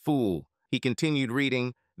 What a fool. He continued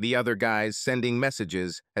reading, the other guys sending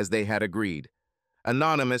messages as they had agreed.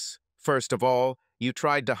 Anonymous, first of all, you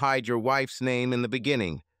tried to hide your wife's name in the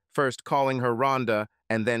beginning, first calling her Rhonda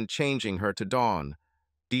and then changing her to Dawn.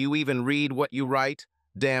 Do you even read what you write?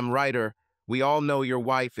 Damn writer, we all know your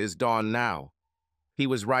wife is Dawn now. He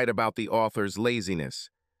was right about the author's laziness.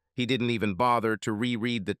 He didn't even bother to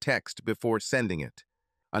reread the text before sending it.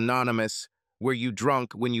 Anonymous, were you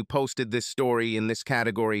drunk when you posted this story in this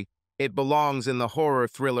category? It belongs in the horror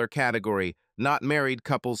thriller category, not married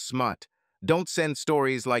couples smut. Don't send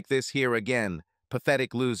stories like this here again.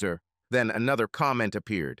 Pathetic loser. Then another comment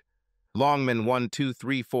appeared. Longman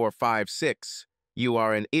 123456. You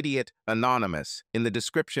are an idiot anonymous. In the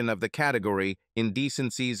description of the category,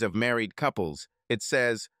 indecencies of married couples, it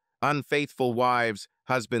says, unfaithful wives,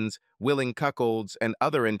 husbands, willing cuckolds, and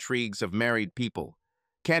other intrigues of married people.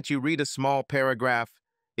 Can't you read a small paragraph?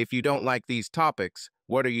 If you don't like these topics,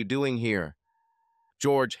 what are you doing here?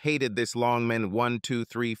 George hated this longman 1, 2,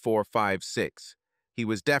 3, 4, 5, 6. He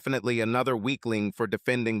was definitely another weakling for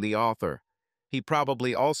defending the author. He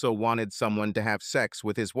probably also wanted someone to have sex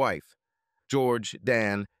with his wife. George,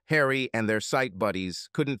 Dan, Harry, and their site buddies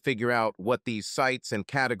couldn't figure out what these sites and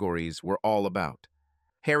categories were all about.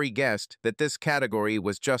 Harry guessed that this category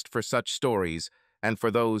was just for such stories and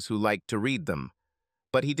for those who liked to read them.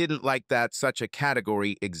 But he didn't like that such a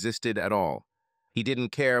category existed at all. He didn't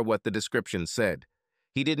care what the description said.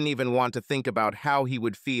 He didn't even want to think about how he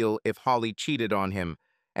would feel if Holly cheated on him,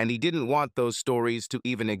 and he didn't want those stories to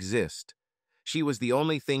even exist. She was the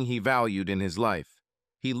only thing he valued in his life.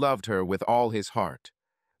 He loved her with all his heart.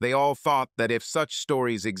 They all thought that if such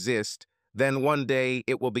stories exist, then one day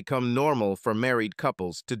it will become normal for married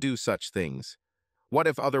couples to do such things. What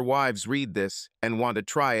if other wives read this and want to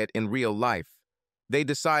try it in real life? They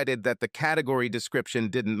decided that the category description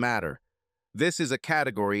didn't matter. This is a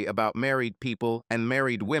category about married people, and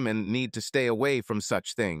married women need to stay away from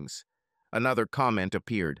such things. Another comment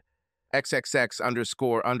appeared.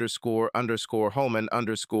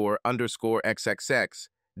 XXX____Homan___XXX.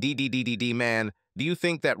 DDDDD man, do you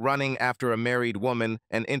think that running after a married woman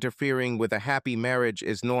and interfering with a happy marriage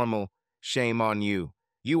is normal? Shame on you.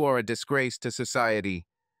 You are a disgrace to society.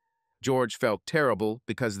 George felt terrible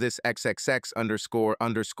because this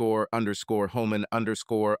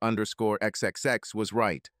XXX____Homan___XXX was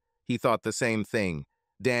right. He thought the same thing.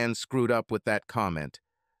 Dan screwed up with that comment.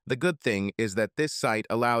 The good thing is that this site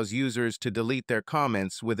allows users to delete their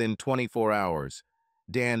comments within 24 hours.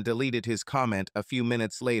 Dan deleted his comment a few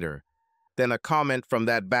minutes later. Then a comment from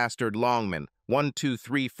that bastard Longman 1, 2,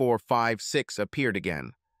 3, 4, 5, 6 appeared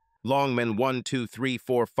again. Longman 1, 2, 3,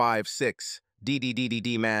 4, 5, 6.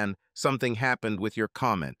 DDDDD man, something happened with your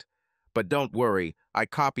comment. But don't worry, I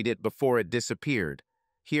copied it before it disappeared.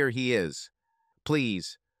 Here he is.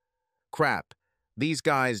 Please. Crap. These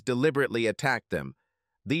guys deliberately attacked them.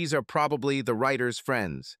 These are probably the writer's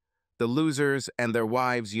friends. The losers and their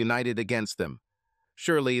wives united against them.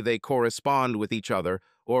 Surely they correspond with each other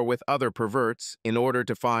or with other perverts in order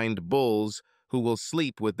to find bulls who will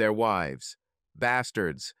sleep with their wives.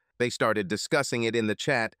 Bastards. They started discussing it in the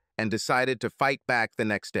chat and decided to fight back the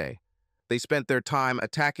next day. They spent their time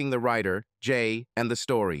attacking the writer, Jay, and the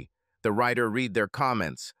story. The writer read their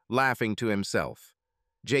comments, laughing to himself.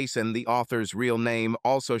 Jason, the author's real name,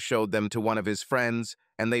 also showed them to one of his friends,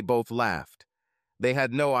 and they both laughed. They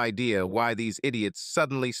had no idea why these idiots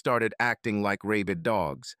suddenly started acting like rabid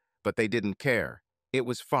dogs, but they didn't care. It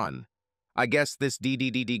was fun. I guess this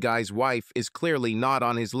DDDD guy's wife is clearly not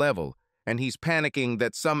on his level, and he's panicking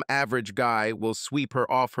that some average guy will sweep her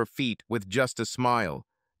off her feet with just a smile.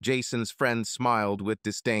 Jason's friend smiled with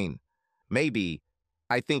disdain. Maybe.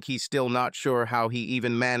 I think he's still not sure how he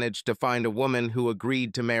even managed to find a woman who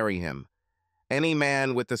agreed to marry him. Any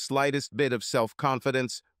man with the slightest bit of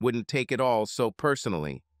self-confidence wouldn't take it all so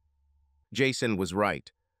personally. Jason was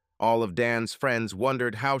right. All of Dan's friends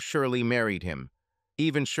wondered how Shirley married him.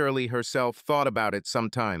 Even Shirley herself thought about it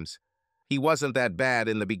sometimes. He wasn't that bad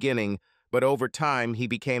in the beginning, but over time he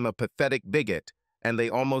became a pathetic bigot, and they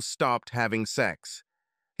almost stopped having sex.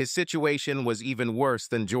 His situation was even worse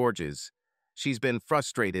than George's. She's been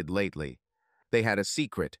frustrated lately. They had a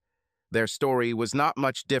secret. Their story was not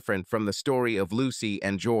much different from the story of Lucy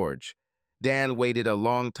and George. Dan waited a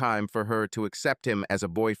long time for her to accept him as a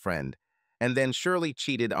boyfriend, and then Shirley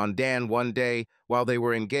cheated on Dan one day while they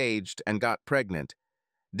were engaged and got pregnant.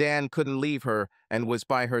 Dan couldn't leave her and was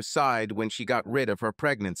by her side when she got rid of her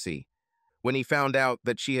pregnancy. When he found out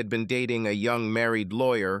that she had been dating a young married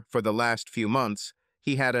lawyer for the last few months,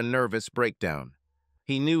 he had a nervous breakdown.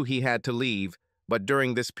 He knew he had to leave, but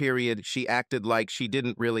during this period she acted like she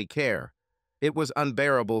didn't really care. It was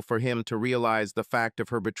unbearable for him to realize the fact of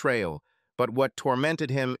her betrayal, but what tormented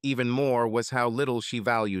him even more was how little she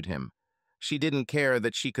valued him. She didn't care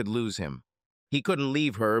that she could lose him. He couldn't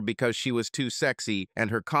leave her because she was too sexy, and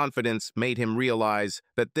her confidence made him realize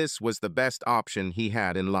that this was the best option he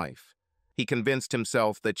had in life. He convinced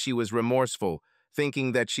himself that she was remorseful,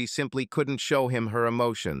 thinking that she simply couldn't show him her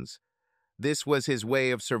emotions. This was his way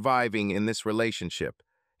of surviving in this relationship.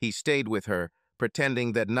 He stayed with her,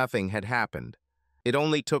 pretending that nothing had happened. It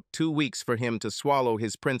only took 2 weeks for him to swallow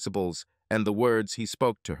his principles and the words he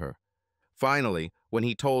spoke to her. Finally, when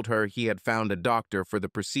he told her he had found a doctor for the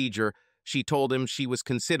procedure, she told him she was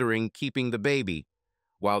considering keeping the baby.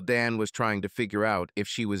 While Dan was trying to figure out if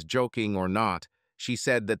she was joking or not, she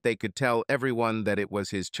said that they could tell everyone that it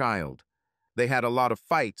was his child. They had a lot of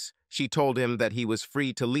fights. She told him that he was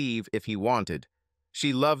free to leave if he wanted.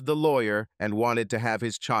 She loved the lawyer and wanted to have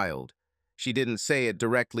his child. She didn't say it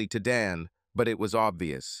directly to Dan, but it was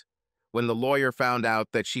obvious. When the lawyer found out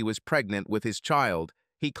that she was pregnant with his child,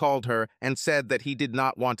 he called her and said that he did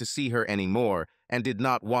not want to see her anymore and did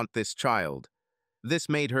not want this child. This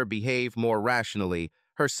made her behave more rationally,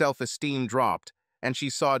 her self-esteem dropped, and she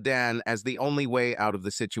saw Dan as the only way out of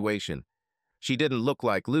the situation. She didn't look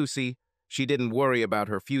like Lucy, she didn't worry about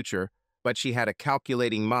her future, but she had a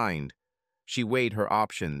calculating mind. She weighed her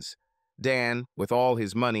options. Dan, with all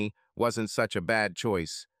his money, wasn't such a bad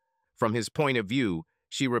choice. From his point of view,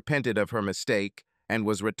 she repented of her mistake and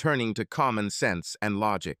was returning to common sense and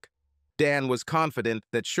logic. Dan was confident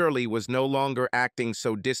that Shirley was no longer acting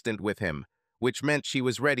so distant with him, which meant she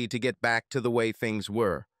was ready to get back to the way things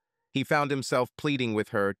were. He found himself pleading with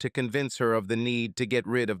her to convince her of the need to get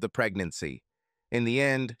rid of the pregnancy. In the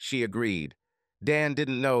end, she agreed. Dan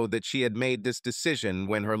didn't know that she had made this decision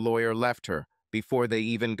when her lawyer left her, before they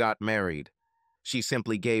even got married. She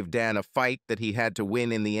simply gave Dan a fight that he had to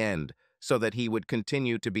win in the end, so that he would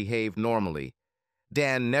continue to behave normally.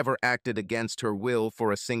 Dan never acted against her will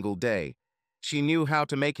for a single day. She knew how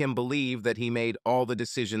to make him believe that he made all the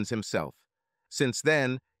decisions himself. Since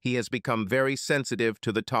then, he has become very sensitive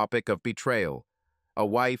to the topic of betrayal, a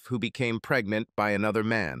wife who became pregnant by another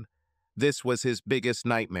man. This was his biggest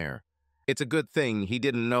nightmare. It's a good thing he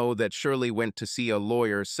didn't know that Shirley went to see a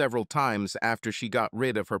lawyer several times after she got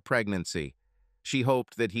rid of her pregnancy. She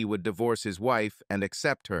hoped that he would divorce his wife and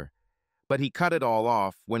accept her. But he cut it all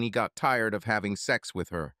off when he got tired of having sex with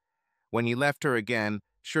her. When he left her again,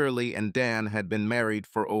 Shirley and Dan had been married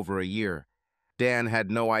for over a year. Dan had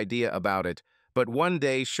no idea about it, but one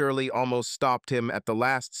day Shirley almost stopped him at the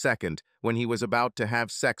last second when he was about to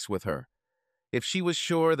have sex with her. If she was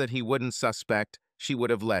sure that he wouldn't suspect, she would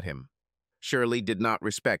have let him. Shirley did not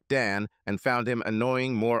respect Dan and found him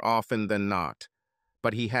annoying more often than not.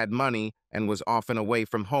 But he had money and was often away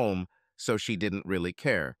from home, so she didn't really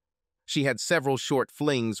care. She had several short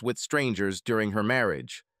flings with strangers during her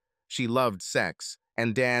marriage. She loved sex,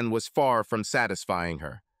 and Dan was far from satisfying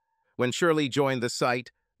her. When Shirley joined the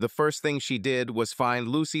site, the first thing she did was find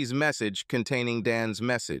Lucy's message containing Dan's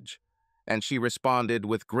message, and she responded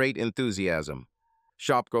with great enthusiasm.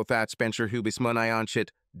 Shopgrothat Spencer Hubis Munayanchit,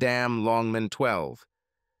 Dam Longman 12.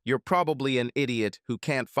 You're probably an idiot who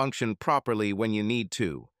can't function properly when you need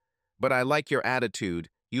to. But I like your attitude.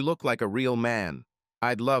 You look like a real man.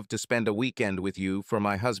 I'd love to spend a weekend with you for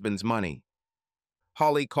my husband's money.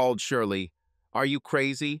 Holly called Shirley. Are you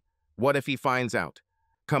crazy? What if he finds out?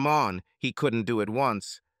 Come on, he couldn't do it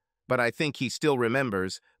once. But I think he still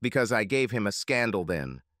remembers because I gave him a scandal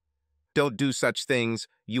then. Don't do such things.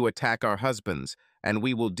 You attack our husbands, and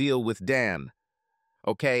we will deal with Dan.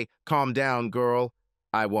 Okay, calm down, girl.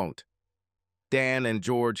 I won't. Dan and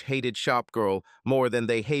George hated Shopgirl more than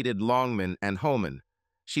they hated Longman and Homan.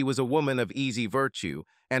 She was a woman of easy virtue,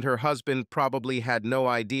 and her husband probably had no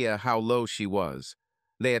idea how low she was.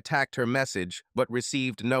 They attacked her message, but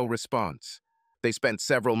received no response. They spent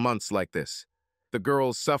several months like this. The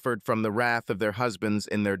girls suffered from the wrath of their husbands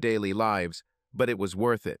in their daily lives, but it was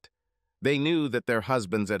worth it. They knew that their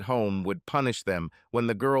husbands at home would punish them when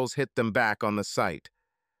the girls hit them back on the site.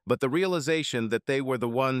 But the realization that they were the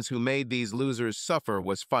ones who made these losers suffer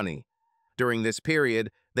was funny. During this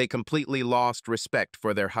period, they completely lost respect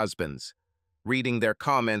for their husbands. Reading their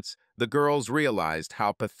comments, the girls realized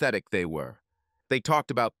how pathetic they were. They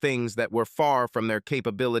talked about things that were far from their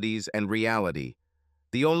capabilities and reality.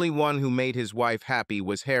 The only one who made his wife happy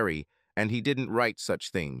was Harry, and he didn't write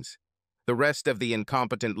such things. The rest of the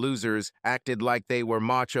incompetent losers acted like they were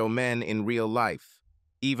macho men in real life.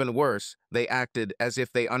 Even worse, they acted as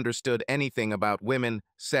if they understood anything about women,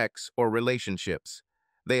 sex, or relationships.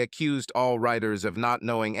 They accused all writers of not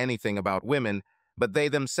knowing anything about women, but they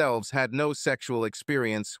themselves had no sexual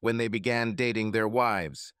experience when they began dating their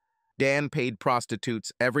wives. Dan paid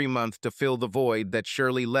prostitutes every month to fill the void that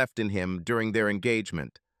Shirley left in him during their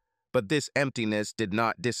engagement. But this emptiness did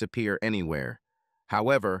not disappear anywhere.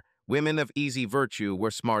 However, women of easy virtue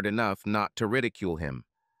were smart enough not to ridicule him.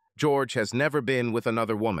 George has never been with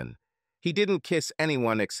another woman. He didn't kiss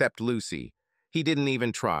anyone except Lucy. He didn't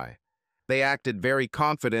even try. They acted very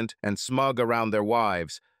confident and smug around their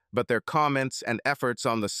wives, but their comments and efforts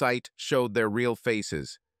on the site showed their real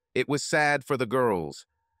faces. It was sad for the girls,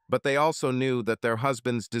 but they also knew that their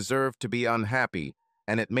husbands deserved to be unhappy,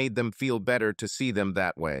 and it made them feel better to see them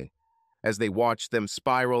that way. As they watched them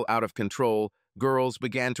spiral out of control, girls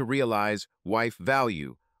began to realize wife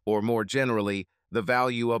value, or more generally, the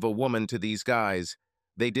value of a woman to these guys.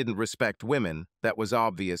 They didn't respect women, that was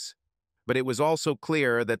obvious. But it was also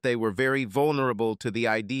clear that they were very vulnerable to the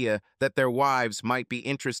idea that their wives might be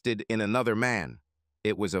interested in another man.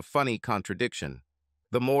 It was a funny contradiction.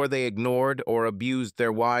 The more they ignored or abused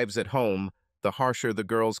their wives at home, the harsher the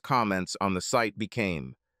girls' comments on the site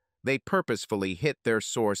became. They purposefully hit their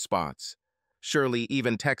sore spots. Shirley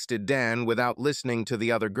even texted Dan without listening to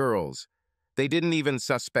the other girls. They didn't even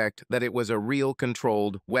suspect that it was a real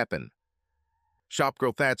controlled weapon.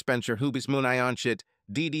 Shopgirl Thatspencher Hubis Munayonshit,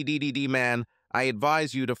 DDDDD man, I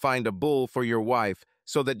advise you to find a bull for your wife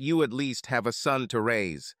so that you at least have a son to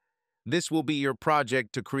raise. This will be your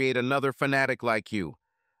project to create another fanatic like you.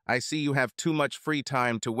 I see you have too much free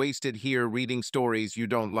time to waste it here reading stories you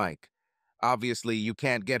don't like. Obviously, you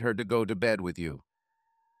can't get her to go to bed with you.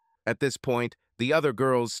 At this point, the other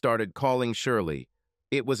girls started calling Shirley.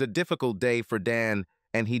 It was a difficult day for Dan,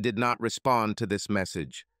 and he did not respond to this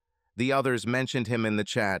message. The others mentioned him in the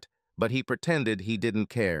chat, but he pretended he didn't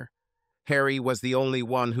care. Harry was the only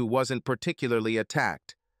one who wasn't particularly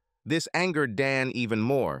attacked. This angered Dan even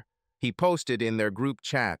more. He posted in their group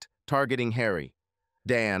chat, targeting Harry.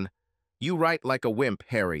 Dan, you write like a wimp,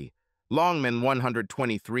 Harry. Longman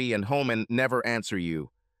 123 and Holman never answer you.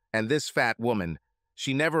 And this fat woman,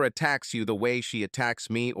 she never attacks you the way she attacks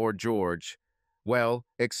me or George. Well,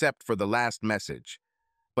 except for the last message.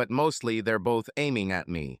 But mostly they're both aiming at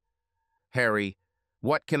me. Harry,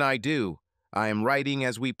 what can I do? I am writing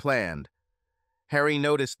as we planned. Harry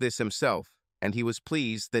noticed this himself, and he was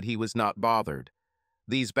pleased that he was not bothered.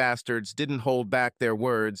 These bastards didn't hold back their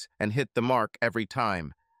words and hit the mark every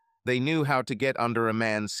time. They knew how to get under a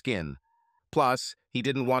man's skin. Plus, he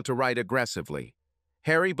didn't want to write aggressively.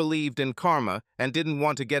 Harry believed in karma and didn't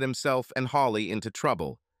want to get himself and Holly into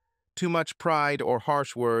trouble. Too much pride or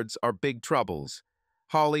harsh words are big troubles.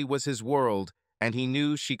 Holly was his world, and he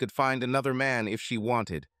knew she could find another man if she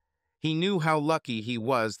wanted. He knew how lucky he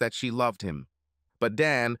was that she loved him. But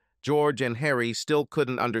Dan, George, and Harry still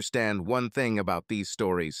couldn't understand one thing about these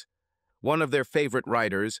stories. One of their favorite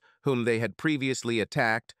writers, whom they had previously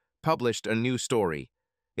attacked, published a new story.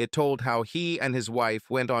 It told how he and his wife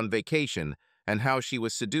went on vacation and how she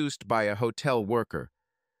was seduced by a hotel worker.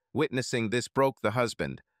 Witnessing this broke the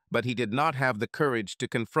husband, but he did not have the courage to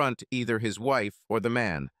confront either his wife or the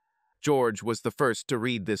man. George was the first to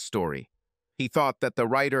read this story. He thought that the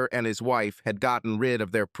writer and his wife had gotten rid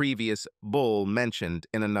of their previous bull mentioned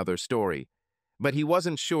in another story. But he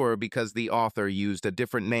wasn't sure because the author used a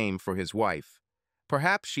different name for his wife.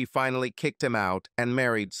 Perhaps she finally kicked him out and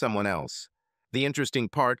married someone else. The interesting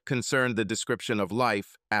part concerned the description of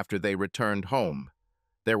life after they returned home.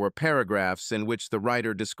 There were paragraphs in which the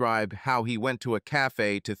writer described how he went to a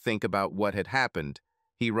cafe to think about what had happened.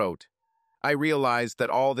 He wrote, I realized that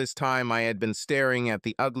all this time I had been staring at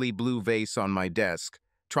the ugly blue vase on my desk,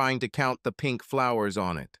 trying to count the pink flowers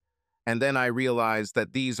on it. And then I realized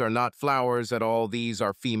that these are not flowers at all, these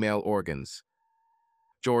are female organs.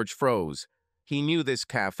 George froze. He knew this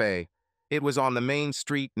cafe. It was on the main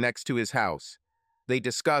street next to his house. They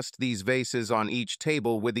discussed these vases on each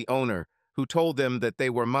table with the owner, who told them that they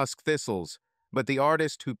were musk thistles, but the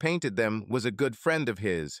artist who painted them was a good friend of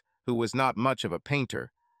his, who was not much of a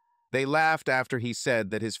painter. They laughed after he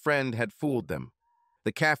said that his friend had fooled them.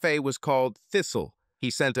 The cafe was called Thistle. He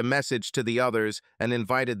sent a message to the others and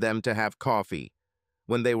invited them to have coffee.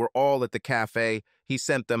 When they were all at the cafe, he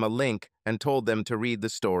sent them a link and told them to read the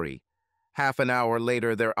story. Half an hour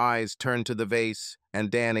later, their eyes turned to the vase, and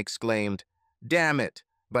Dan exclaimed, Damn it!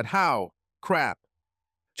 But how? Crap!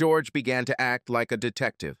 George began to act like a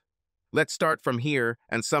detective. Let's start from here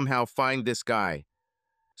and somehow find this guy.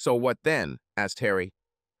 So what then? Asked Harry.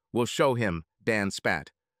 We'll show him, Dan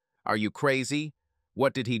spat. Are you crazy?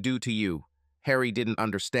 What did he do to you? Harry didn't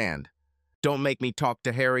understand. Don't make me talk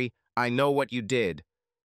to Harry. I know what you did.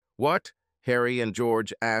 What? Harry and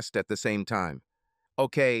George asked at the same time.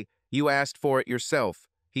 Okay, you asked for it yourself.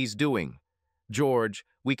 He's doing. George,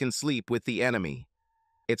 we can sleep with the enemy.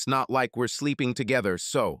 It's not like we're sleeping together,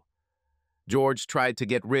 so. George tried to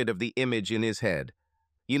get rid of the image in his head.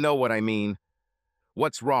 You know what I mean.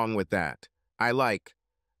 What's wrong with that? I like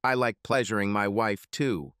pleasuring my wife,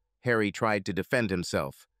 too. Harry tried to defend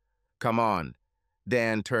himself. Come on.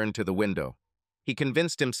 Dan turned to the window. He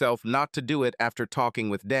convinced himself not to do it after talking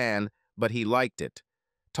with Dan, but he liked it.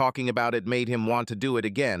 Talking about it made him want to do it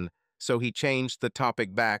again, so he changed the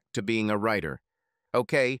topic back to being a writer.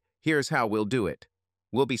 Okay, here's how we'll do it.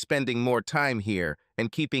 We'll be spending more time here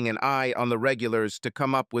and keeping an eye on the regulars to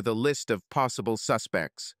come up with a list of possible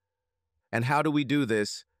suspects. And how do we do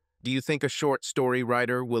this? Do you think a short story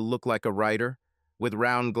writer will look like a writer? With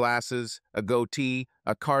round glasses, a goatee,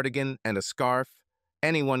 a cardigan, and a scarf?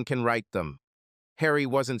 Anyone can write them. Harry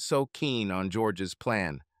wasn't so keen on George's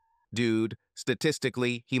plan. Dude,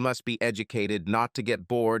 statistically, he must be educated not to get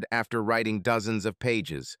bored after writing dozens of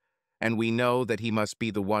pages. And we know that he must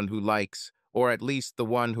be the one who likes, or at least the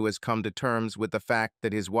one who has come to terms with the fact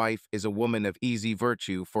that his wife is a woman of easy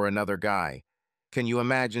virtue for another guy. Can you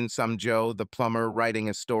imagine some Joe, the plumber, writing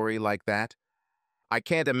a story like that? I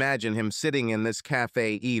can't imagine him sitting in this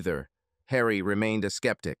cafe either. Harry remained a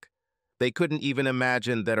skeptic. They couldn't even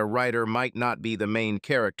imagine that a writer might not be the main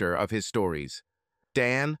character of his stories.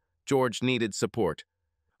 Dan, George needed support.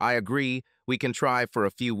 I agree, we can try for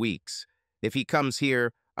a few weeks. If he comes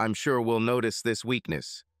here, I'm sure we'll notice this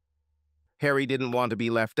weakness. Harry didn't want to be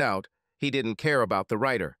left out. He didn't care about the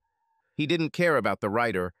writer. He didn't care about the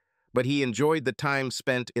writer, but he enjoyed the time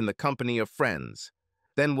spent in the company of friends.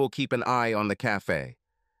 Then we'll keep an eye on the cafe.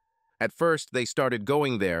 At first, they started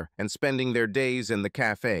going there and spending their days in the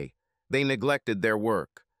cafe. They neglected their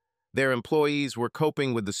work. Their employees were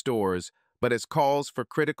coping with the stores, but as calls for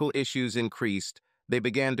critical issues increased, they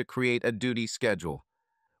began to create a duty schedule.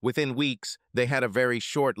 Within weeks, they had a very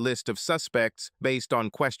short list of suspects based on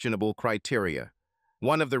questionable criteria.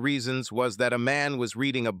 One of the reasons was that a man was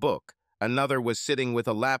reading a book, another was sitting with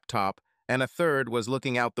a laptop, and a third was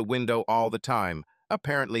looking out the window all the time,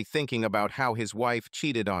 apparently thinking about how his wife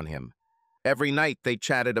cheated on him. Every night they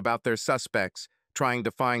chatted about their suspects, trying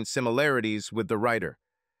to find similarities with the writer.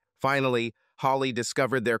 Finally, Holly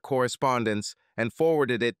discovered their correspondence and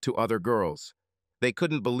forwarded it to other girls. They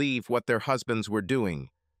couldn't believe what their husbands were doing.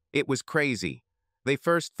 It was crazy. They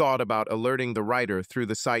first thought about alerting the writer through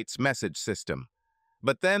the site's message system.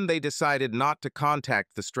 But then they decided not to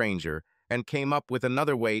contact the stranger and came up with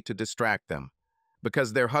another way to distract them.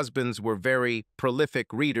 Because their husbands were very prolific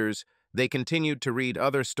readers, they continued to read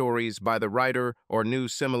other stories by the writer or new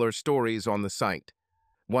similar stories on the site.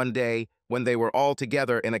 One day, when they were all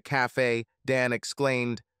together in a cafe, Dan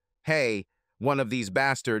exclaimed, "Hey, one of these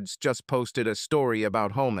bastards just posted a story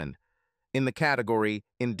about Homan, in the category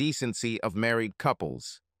Indecency of Married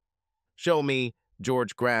Couples." "Show me."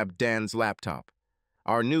 George grabbed Dan's laptop.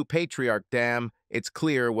 "Our new patriarch, damn, it's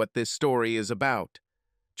clear what this story is about."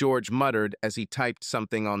 George muttered as he typed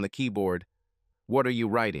something on the keyboard. "What are you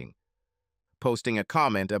writing?" "Posting a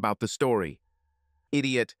comment about the story."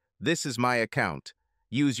 "Idiot, this is my account.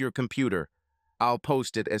 Use your computer. I'll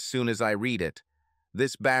post it as soon as I read it.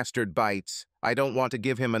 This bastard bites. I don't want to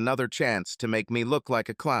give him another chance to make me look like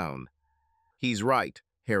a clown." "He's right,"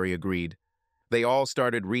 Harry agreed. They all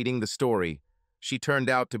started reading the story. She turned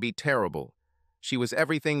out to be terrible. She was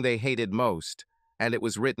everything they hated most, and it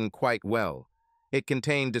was written quite well. It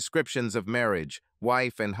contained descriptions of marriage,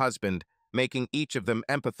 wife and husband, making each of them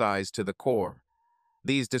empathize to the core.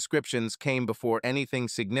 These descriptions came before anything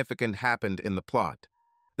significant happened in the plot.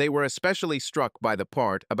 They were especially struck by the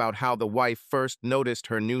part about how the wife first noticed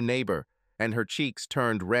her new neighbor, and her cheeks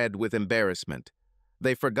turned red with embarrassment.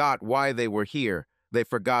 They forgot why they were here. They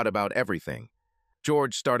forgot about everything.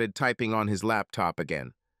 George started typing on his laptop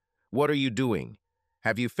again. "What are you doing?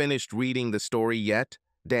 Have you finished reading the story yet?"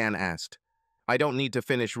 Dan asked. "I don't need to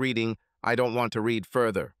finish reading. I don't want to read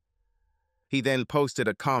further." He then posted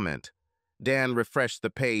a comment. Dan refreshed the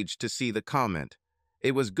page to see the comment.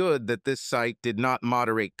 It was good that this site did not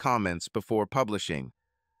moderate comments before publishing.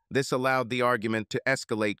 This allowed the argument to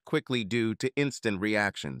escalate quickly due to instant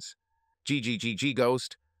reactions. "GGGG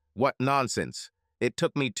Ghost, what nonsense. It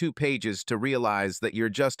took me 2 pages to realize that you're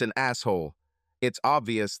just an asshole. It's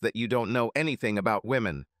obvious that you don't know anything about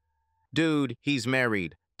women." "Dude, he's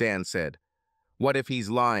married," Dan said. "What if he's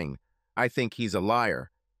lying? I think he's a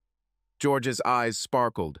liar." George's eyes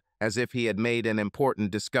sparkled, as if he had made an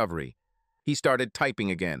important discovery. He started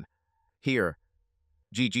typing again. "Here.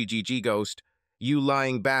 GGGG Ghost, you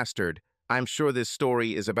lying bastard. I'm sure this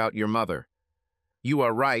story is about your mother." "You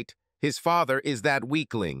are right. His father is that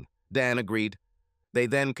weakling," Dan agreed. They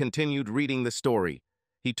then continued reading the story.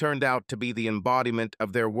 He turned out to be the embodiment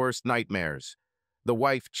of their worst nightmares. The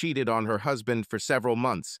wife cheated on her husband for several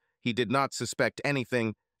months. He did not suspect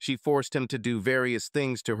anything. She forced him to do various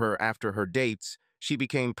things to her after her dates. She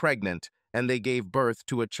became pregnant, and they gave birth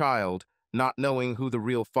to a child, not knowing who the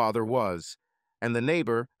real father was. And the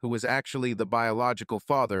neighbor, who was actually the biological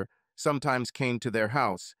father, sometimes came to their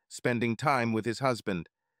house, spending time with his husband.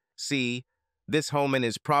 "See, this Homan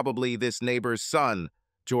is probably this neighbor's son,"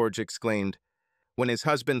 George exclaimed. When his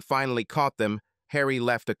husband finally caught them, Harry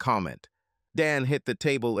left a comment. Dan hit the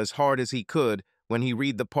table as hard as he could when he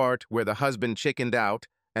read the part where the husband chickened out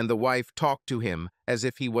and the wife talked to him as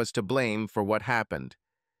if he was to blame for what happened.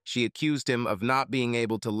 She accused him of not being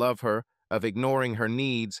able to love her, of ignoring her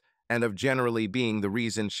needs, and of generally being the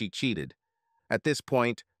reason she cheated. At this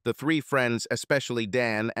point, the three friends, especially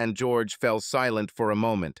Dan and George, fell silent for a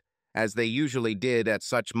moment, as they usually did at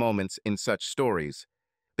such moments in such stories.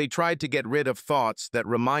 They tried to get rid of thoughts that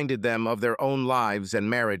reminded them of their own lives and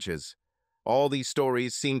marriages. All these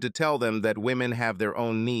stories seem to tell them that women have their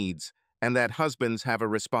own needs, and that husbands have a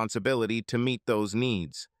responsibility to meet those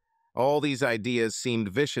needs. All these ideas seemed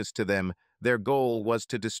vicious to them. Their goal was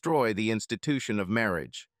to destroy the institution of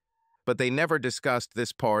marriage. But they never discussed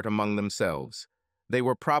this part among themselves. They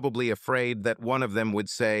were probably afraid that one of them would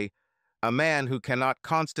say, "A man who cannot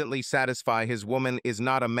constantly satisfy his woman is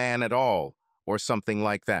not a man at all," or something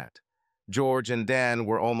like that. George and Dan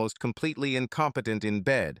were almost completely incompetent in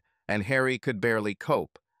bed, and Harry could barely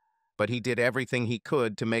cope. But he did everything he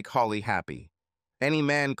could to make Holly happy. Any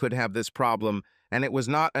man could have this problem, and it was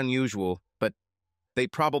not unusual, but they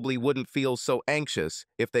probably wouldn't feel so anxious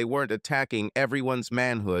if they weren't attacking everyone's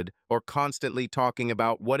manhood or constantly talking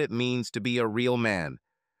about what it means to be a real man.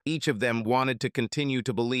 Each of them wanted to continue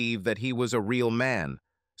to believe that he was a real man,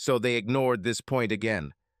 so they ignored this point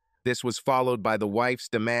again. This was followed by the wife's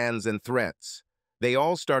demands and threats. They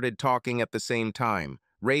all started talking at the same time,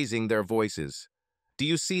 raising their voices. "Do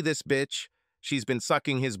you see this bitch? She's been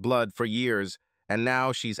sucking his blood for years, and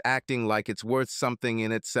now she's acting like it's worth something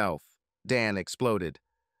in itself." Dan exploded.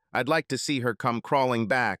 "I'd like to see her come crawling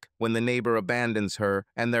back when the neighbor abandons her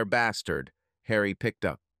and their bastard," Harry picked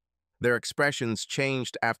up. Their expressions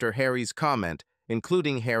changed after Harry's comment,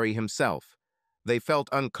 including Harry himself. They felt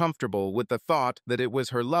uncomfortable with the thought that it was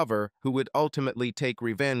her lover who would ultimately take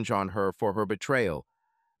revenge on her for her betrayal.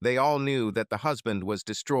 They all knew that the husband was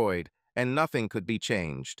destroyed and nothing could be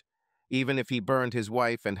changed, even if he burned his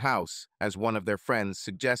wife and house, as one of their friends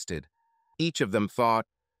suggested. Each of them thought,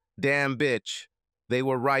 "Damn bitch." They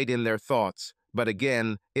were right in their thoughts, but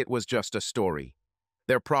again, it was just a story.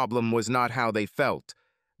 Their problem was not how they felt.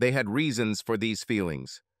 They had reasons for these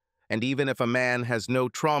feelings. And even if a man has no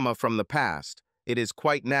trauma from the past, it is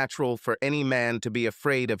quite natural for any man to be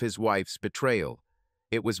afraid of his wife's betrayal.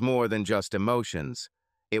 It was more than just emotions.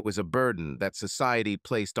 It was a burden that society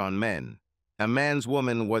placed on men. A man's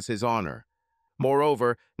woman was his honor.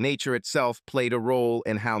 Moreover, nature itself played a role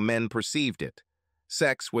in how men perceived it.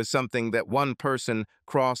 Sex was something that one person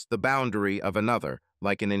crossed the boundary of another,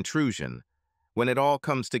 like an intrusion. When it all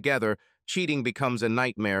comes together, cheating becomes a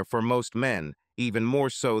nightmare for most men, even more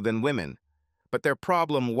so than women. But their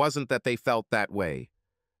problem wasn't that they felt that way.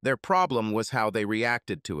 Their problem was how they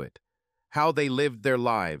reacted to it, how they lived their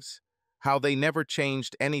lives, how they never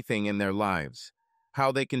changed anything in their lives,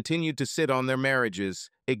 how they continued to sit on their marriages,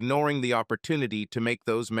 ignoring the opportunity to make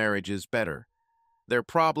those marriages better. Their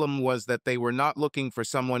problem was that they were not looking for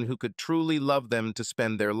someone who could truly love them to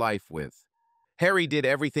spend their life with. Harry did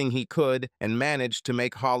everything he could and managed to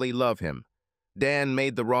make Holly love him. Dan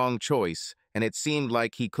made the wrong choice, and it seemed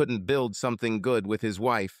like he couldn't build something good with his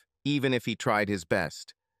wife, even if he tried his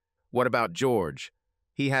best. What about George?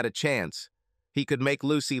 He had a chance. He could make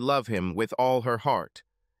Lucy love him with all her heart.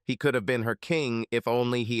 He could have been her king if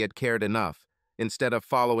only he had cared enough, instead of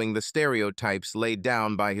following the stereotypes laid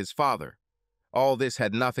down by his father. All this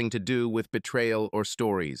had nothing to do with betrayal or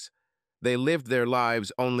stories. They lived their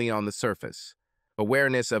lives only on the surface.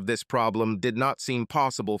 Awareness of this problem did not seem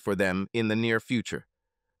possible for them in the near future.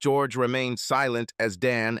 George remained silent as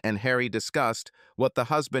Dan and Harry discussed what the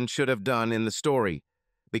husband should have done in the story,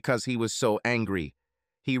 because he was so angry.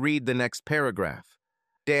 He read the next paragraph.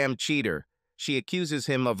 "Damn cheater. She accuses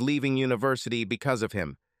him of leaving university because of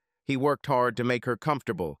him. He worked hard to make her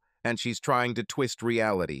comfortable, and she's trying to twist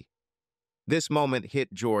reality." This moment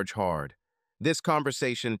hit George hard. This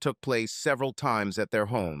conversation took place several times at their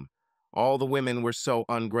home. All the women were so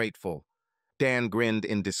ungrateful. Dan grinned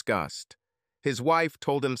in disgust. His wife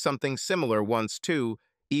told him something similar once too,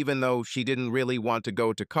 even though she didn't really want to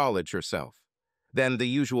go to college herself. Then the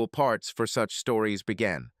usual parts for such stories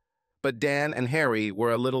began. But Dan and Harry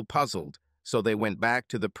were a little puzzled, so they went back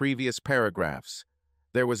to the previous paragraphs.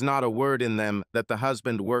 There was not a word in them that the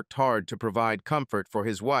husband worked hard to provide comfort for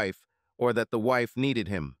his wife or that the wife needed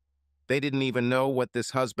him. They didn't even know what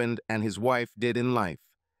this husband and his wife did in life.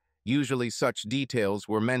 Usually such details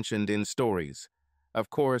were mentioned in stories.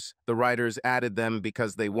 Of course, the writers added them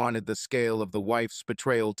because they wanted the scale of the wife's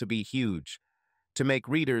betrayal to be huge, to make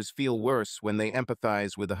readers feel worse when they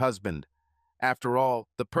empathize with the husband. After all,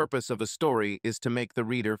 the purpose of a story is to make the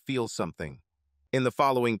reader feel something. In the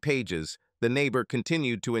following pages, the neighbor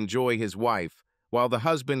continued to enjoy his wife, while the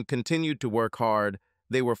husband continued to work hard.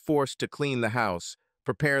 They were forced to clean the house,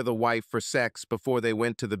 prepare the wife for sex before they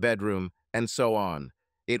went to the bedroom, and so on.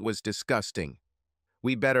 It was disgusting.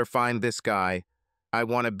 We better find this guy. I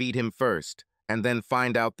want to beat him first, and then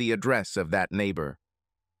find out the address of that neighbor.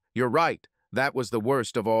 You're right, that was the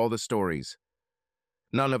worst of all the stories.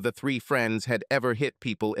 None of the three friends had ever hit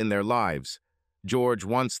people in their lives. George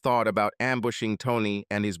once thought about ambushing Tony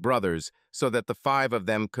and his brothers so that the five of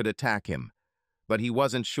them could attack him. But he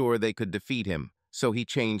wasn't sure they could defeat him, so he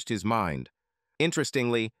changed his mind.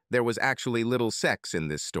 Interestingly, there was actually little sex in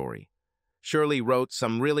this story. Shirley wrote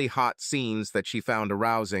some really hot scenes that she found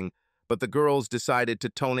arousing, but the girls decided to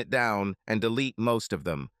tone it down and delete most of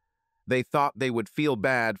them. They thought they would feel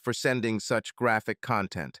bad for sending such graphic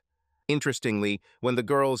content. Interestingly, when the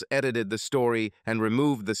girls edited the story and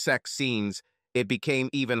removed the sex scenes, it became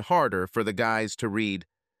even harder for the guys to read,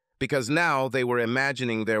 because now they were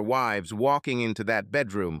imagining their wives walking into that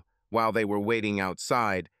bedroom while they were waiting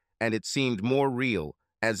outside, and it seemed more real,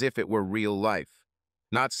 as if it were real life.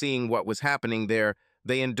 Not seeing what was happening there,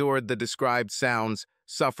 they endured the described sounds,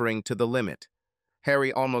 suffering to the limit.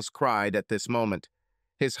 Harry almost cried at this moment.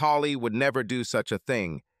 His Holly would never do such a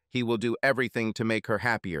thing. He will do everything to make her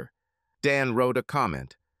happier. Dan wrote a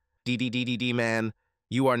comment. DDDDD man,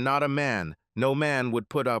 you are not a man. No man would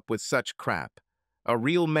put up with such crap. A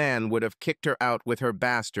real man would have kicked her out with her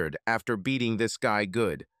bastard after beating this guy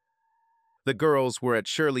good. The girls were at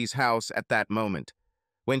Shirley's house at that moment.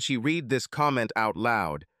 When she read this comment out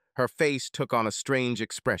loud, her face took on a strange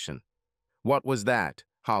expression. What was that?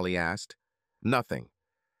 Holly asked. Nothing.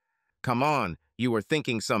 Come on, you were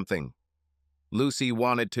thinking something. Lucy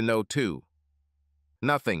wanted to know too.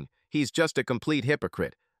 Nothing. He's just a complete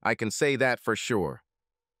hypocrite. I can say that for sure.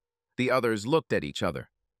 The others looked at each other.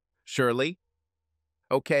 Shirley?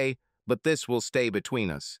 Okay, but this will stay between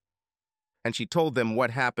us. And she told them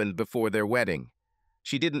what happened before their wedding.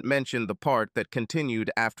 She didn't mention the part that continued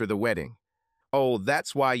after the wedding. Oh,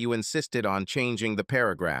 that's why you insisted on changing the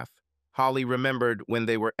paragraph. Holly remembered when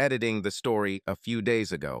they were editing the story a few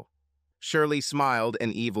days ago. Shirley smiled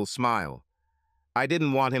an evil smile. I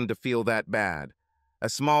didn't want him to feel that bad. A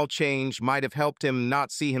small change might have helped him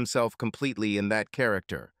not see himself completely in that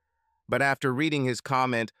character. But after reading his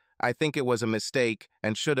comment, I think it was a mistake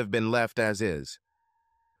and should have been left as is.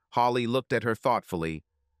 Holly looked at her thoughtfully.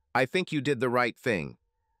 I think you did the right thing.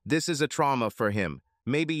 This is a trauma for him.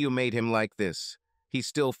 Maybe you made him like this. He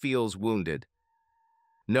still feels wounded.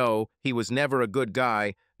 No, he was never a good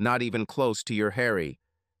guy, not even close to your Harry.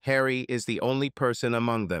 Harry is the only person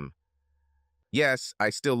among them. Yes, I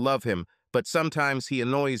still love him, but sometimes he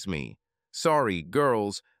annoys me. Sorry,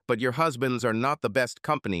 girls, but your husbands are not the best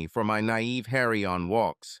company for my naive Harry on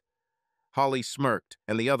walks. Holly smirked,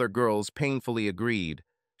 and the other girls painfully agreed.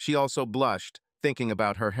 She also blushed, thinking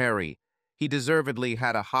about her Harry. He deservedly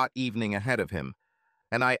had a hot evening ahead of him.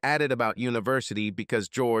 And I added about university because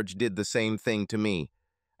George did the same thing to me.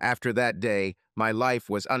 After that day, my life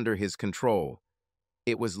was under his control.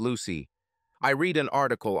 It was Lucy. I read an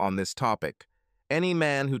article on this topic. Any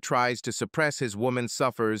man who tries to suppress his woman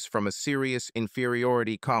suffers from a serious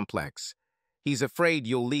inferiority complex. He's afraid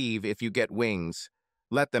you'll leave if you get wings.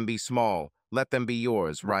 Let them be small. Let them be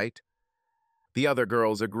yours, right? The other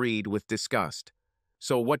girls agreed with disgust.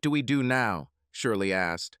 So what do we do now? Shirley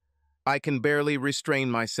asked. I can barely restrain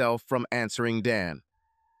myself from answering Dan.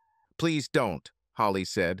 Please don't, Holly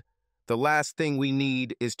said. The last thing we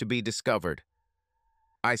need is to be discovered.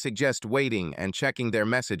 I suggest waiting and checking their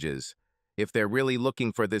messages. If they're really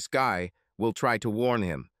looking for this guy, we'll try to warn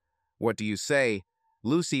him. What do you say?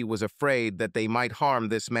 Lucy was afraid that they might harm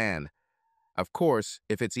this man. Of course,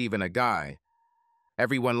 if it's even a guy.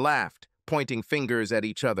 Everyone laughed, pointing fingers at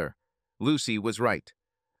each other. Lucy was right.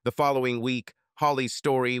 The following week, Holly's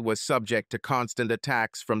story was subject to constant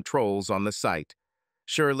attacks from trolls on the site.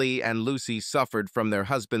 Shirley and Lucy suffered from their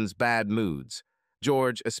husbands' bad moods.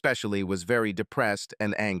 George especially was very depressed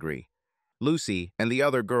and angry. Lucy and the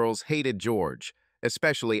other girls hated George,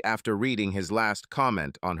 especially after reading his last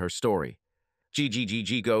comment on her story.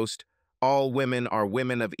 GGGG Ghost, all women are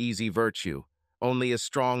women of easy virtue. Only a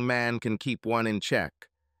strong man can keep one in check.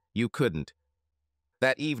 You couldn't.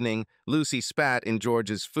 That evening, Lucy spat in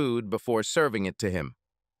George's food before serving it to him.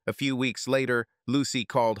 A few weeks later, Lucy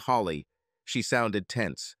called Holly. She sounded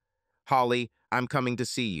tense. Holly, I'm coming to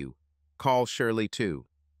see you. Call Shirley too.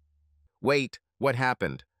 Wait, what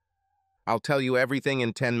happened? I'll tell you everything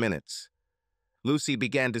in 10 minutes. Lucy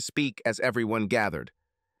began to speak as everyone gathered.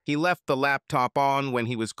 He left the laptop on when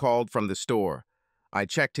he was called from the store. I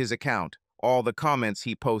checked his account, all the comments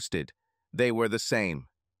he posted. They were the same.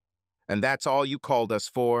 And that's all you called us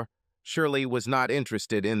for? Shirley was not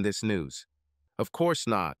interested in this news. Of course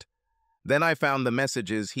not. Then I found the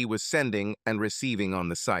messages he was sending and receiving on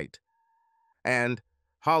the site. And,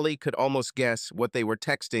 Holly could almost guess what they were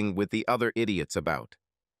texting with the other idiots about.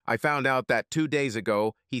 I found out that 2 days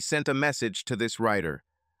ago he sent a message to this writer.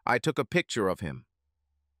 I took a picture of him.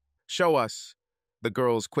 Show us. The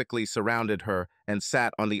girls quickly surrounded her and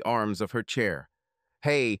sat on the arms of her chair.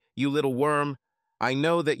 Hey, you little worm. I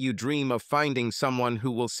know that you dream of finding someone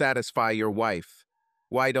who will satisfy your wife.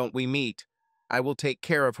 Why don't we meet? I will take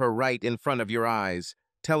care of her right in front of your eyes,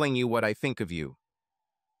 telling you what I think of you.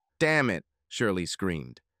 Damn it, Shirley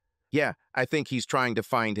screamed. Yeah, I think he's trying to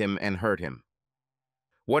find him and hurt him.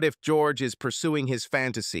 What if George is pursuing his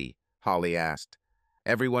fantasy? Holly asked.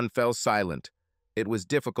 Everyone fell silent. It was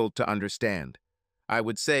difficult to understand. I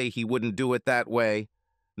would say he wouldn't do it that way.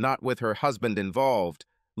 Not with her husband involved.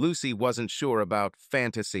 Lucy wasn't sure about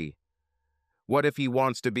fantasy. What if he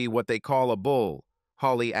wants to be what they call a bull?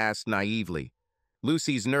 Holly asked naively.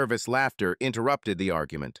 Lucy's nervous laughter interrupted the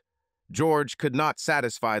argument. George could not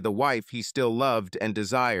satisfy the wife he still loved and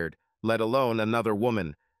desired, let alone another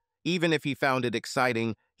woman. Even if he found it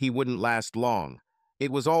exciting, he wouldn't last long.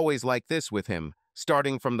 It was always like this with him,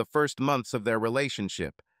 starting from the first months of their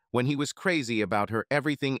relationship. When he was crazy about her,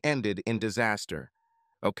 everything ended in disaster.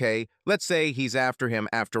 Okay, let's say he's after him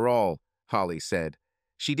after all, Holly said.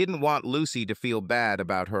 She didn't want Lucy to feel bad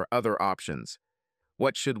about her other options.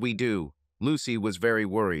 What should we do? Lucy was very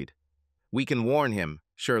worried. We can warn him,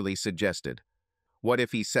 Shirley suggested. What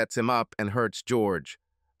if he sets him up and hurts George?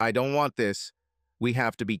 I don't want this. We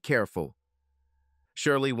have to be careful.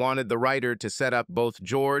 Shirley wanted the writer to set up both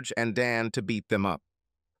George and Dan to beat them up.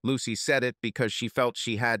 Lucy said it because she felt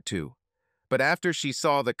she had to. But after she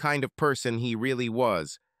saw the kind of person he really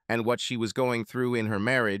was and what she was going through in her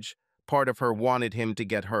marriage, part of her wanted him to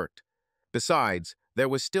get hurt. Besides, there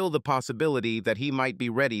was still the possibility that he might be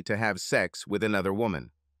ready to have sex with another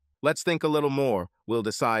woman. Let's think a little more, we'll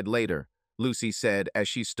decide later, Lucy said as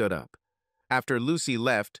she stood up. After Lucy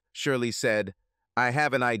left, Shirley said, I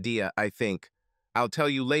have an idea, I think. I'll tell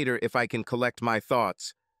you later if I can collect my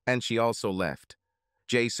thoughts, and she also left.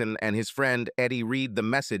 Jason and his friend Eddie read the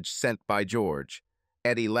message sent by George.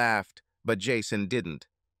 Eddie laughed, but Jason didn't.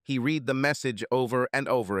 He read the message over and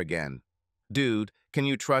over again. Dude, can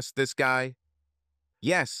you trust this guy?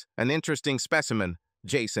 Yes, an interesting specimen,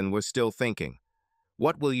 Jason was still thinking.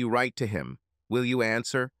 What will you write to him? Will you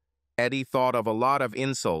answer? Eddie thought of a lot of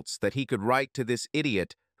insults that he could write to this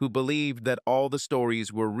idiot who believed that all the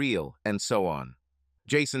stories were real and so on.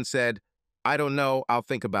 Jason said, I don't know, I'll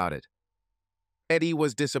think about it. Eddie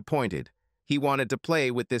was disappointed. He wanted to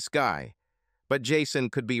play with this guy. But Jason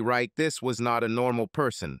could be right, this was not a normal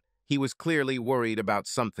person. He was clearly worried about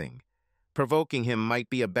something. Provoking him might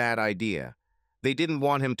be a bad idea. They didn't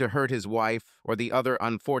want him to hurt his wife or the other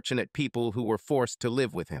unfortunate people who were forced to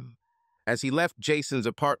live with him. As he left Jason's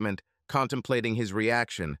apartment, contemplating his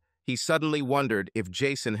reaction, he suddenly wondered if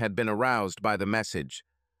Jason had been aroused by the message.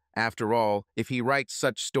 After all, if he writes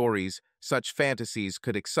such stories, such fantasies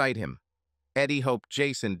could excite him. Eddie hoped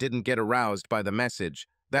Jason didn't get aroused by the message.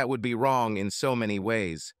 That would be wrong in so many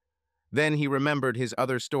ways. Then he remembered his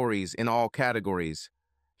other stories in all categories.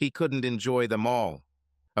 He couldn't enjoy them all.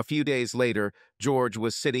 A few days later, George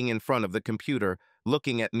was sitting in front of the computer,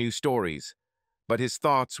 looking at new stories. But his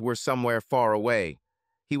thoughts were somewhere far away.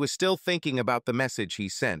 He was still thinking about the message he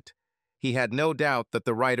sent. He had no doubt that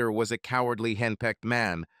the writer was a cowardly, henpecked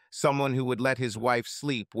man, someone who would let his wife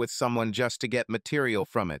sleep with someone just to get material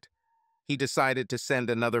from it. He decided to send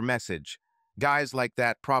another message. Guys like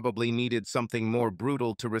that probably needed something more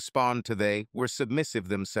brutal to respond to. They were submissive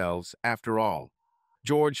themselves, after all.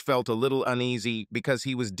 George felt a little uneasy because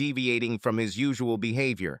he was deviating from his usual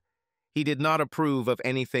behavior. He did not approve of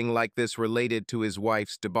anything like this related to his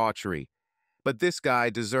wife's debauchery. But this guy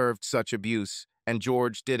deserved such abuse, and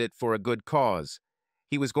George did it for a good cause.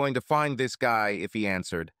 He was going to find this guy if he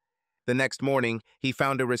answered. The next morning, he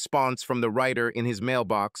found a response from the writer in his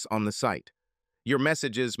mailbox on the site. Your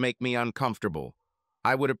messages make me uncomfortable.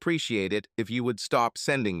 I would appreciate it if you would stop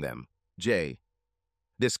sending them. J.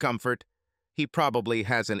 Discomfort? He probably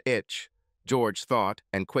has an itch, George thought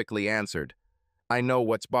and quickly answered. I know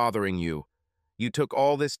what's bothering you. You took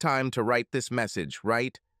all this time to write this message,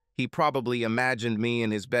 right? He probably imagined me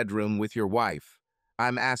in his bedroom with your wife.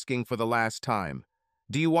 I'm asking for the last time.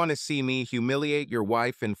 Do you want to see me humiliate your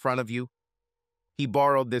wife in front of you? He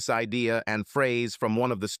borrowed this idea and phrase from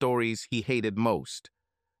one of the stories he hated most.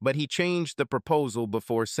 But he changed the proposal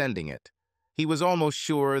before sending it. He was almost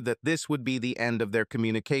sure that this would be the end of their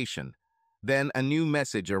communication. Then a new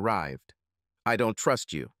message arrived. I don't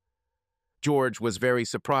trust you. George was very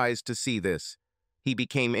surprised to see this. He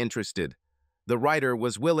became interested. The writer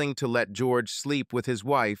was willing to let George sleep with his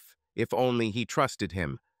wife if only he trusted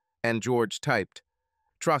him. And George typed,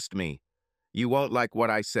 Trust me, you won't like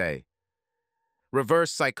what I say.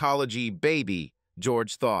 Reverse psychology, baby,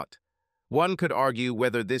 George thought. One could argue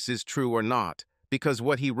whether this is true or not, because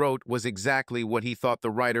what he wrote was exactly what he thought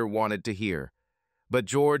the writer wanted to hear. But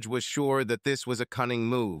George was sure that this was a cunning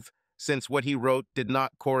move, since what he wrote did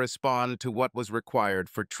not correspond to what was required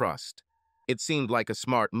for trust. It seemed like a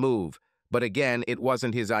smart move, but again, it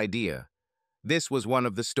wasn't his idea. This was one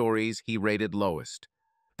of the stories he rated lowest.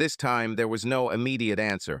 This time, there was no immediate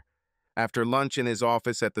answer. After lunch in his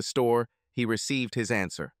office at the store, he received his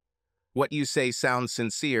answer. What you say sounds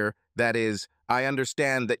sincere, that is, I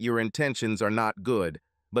understand that your intentions are not good,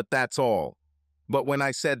 but that's all. But when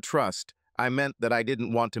I said trust, I meant that I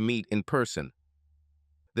didn't want to meet in person.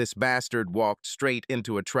 This bastard walked straight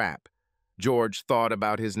into a trap. George thought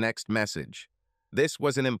about his next message. This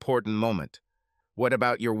was an important moment. What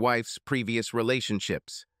about your wife's previous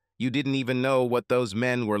relationships? You didn't even know what those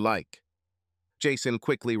men were like. Jason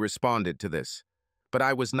quickly responded to this, but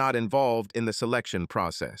I was not involved in the selection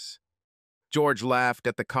process. George laughed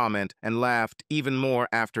at the comment and laughed even more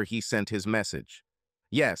after he sent his message.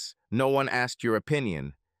 Yes, no one asked your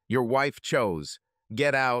opinion. Your wife chose.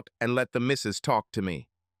 Get out and let the missus talk to me.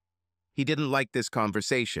 He didn't like this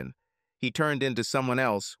conversation. He turned into someone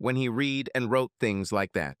else when he read and wrote things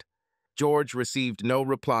like that. George received no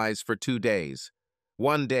replies for 2 days.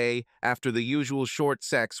 One day, after the usual short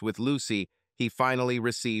sex with Lucy, he finally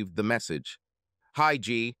received the message. Hi,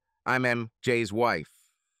 G. I'm MJ's wife.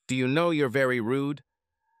 Do you know you're very rude?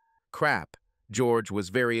 Crap. George was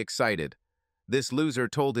very excited. This loser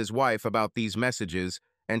told his wife about these messages,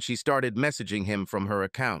 and she started messaging him from her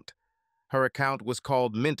account. Her account was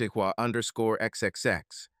called Mintihua_XXX.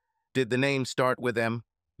 Did the name start with M?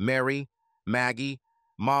 Mary? Maggie?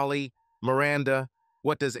 Molly? Miranda?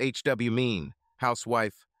 What does HW mean?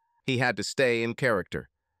 Housewife? He had to stay in character.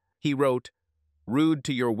 He wrote, rude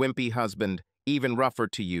to your wimpy husband, even rougher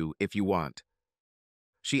to you if you want.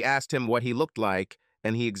 She asked him what he looked like,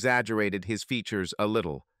 and he exaggerated his features a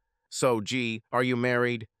little. So, G, are you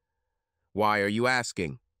married? Why are you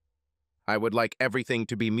asking? I would like everything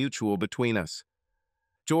to be mutual between us.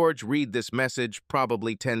 George read this message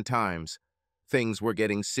probably 10 times. Things were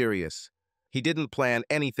getting serious. He didn't plan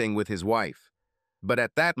anything with his wife. But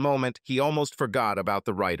at that moment, he almost forgot about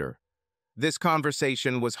the writer. This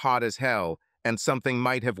conversation was hot as hell, and something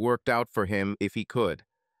might have worked out for him if he could.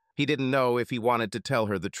 He didn't know if he wanted to tell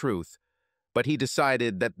her the truth, but he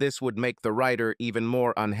decided that this would make the writer even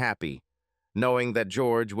more unhappy, knowing that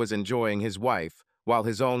George was enjoying his wife while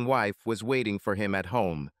his own wife was waiting for him at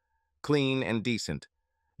home. Clean and decent.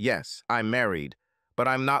 Yes, I'm married, but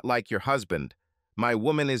I'm not like your husband. My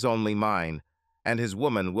woman is only mine, and his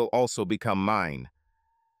woman will also become mine.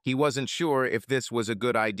 He wasn't sure if this was a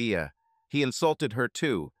good idea. He insulted her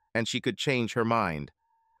too, and she could change her mind.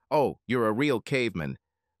 Oh, you're a real caveman.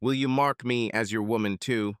 Will you mark me as your woman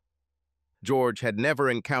too? George had never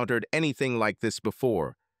encountered anything like this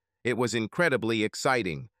before. It was incredibly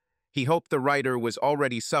exciting. He hoped the writer was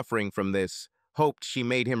already suffering from this, hoped she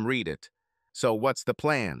made him read it. So what's the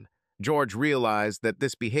plan? George realized that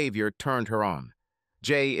this behavior turned her on.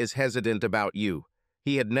 Jay is hesitant about you.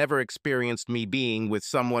 He had never experienced me being with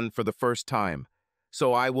someone for the first time.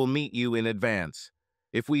 So I will meet you in advance.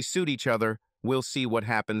 If we suit each other, we'll see what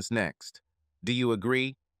happens next. Do you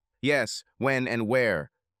agree? Yes, when and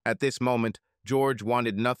where? At this moment, George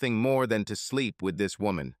wanted nothing more than to sleep with this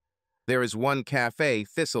woman. There is one cafe,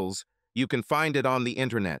 Thistles. You can find it on the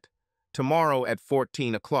internet. Tomorrow at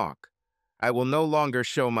 14 o'clock. I will no longer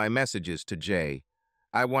show my messages to Jay.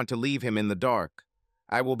 I want to leave him in the dark.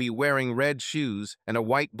 I will be wearing red shoes and a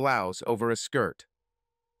white blouse over a skirt.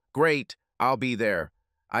 Great, I'll be there.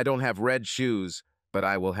 I don't have red shoes, but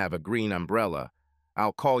I will have a green umbrella.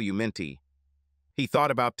 I'll call you Minty. He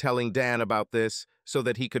thought about telling Dan about this so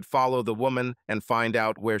that he could follow the woman and find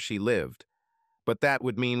out where she lived. But that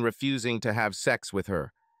would mean refusing to have sex with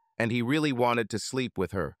her, and he really wanted to sleep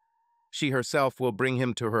with her. She herself will bring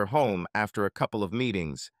him to her home after a couple of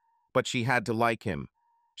meetings, but she had to like him.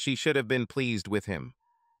 She should have been pleased with him.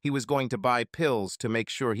 He was going to buy pills to make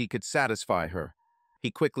sure he could satisfy her. He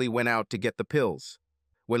quickly went out to get the pills.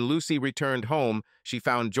 When Lucy returned home, she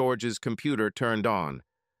found George's computer turned on.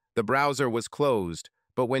 The browser was closed,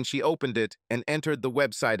 but when she opened it and entered the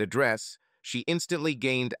website address, she instantly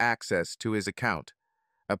gained access to his account.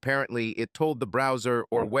 Apparently, it told the browser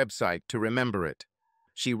or website to remember it.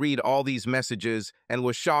 She read all these messages and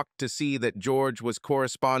was shocked to see that George was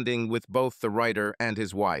corresponding with both the writer and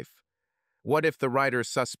his wife. What if the writer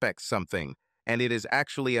suspects something, and it is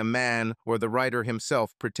actually a man or the writer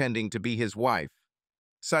himself pretending to be his wife?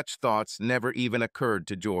 Such thoughts never even occurred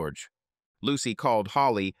to George. Lucy called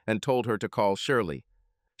Holly and told her to call Shirley.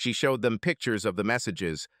 She showed them pictures of the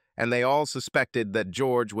messages, and they all suspected that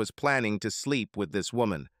George was planning to sleep with this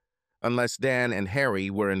woman, unless Dan and Harry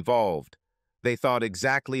were involved. They thought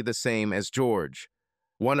exactly the same as George.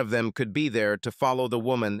 One of them could be there to follow the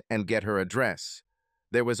woman and get her address.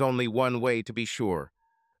 There was only one way to be sure.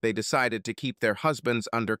 They decided to keep their husbands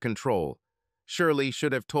under control. Shirley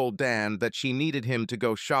should have told Dan that she needed him to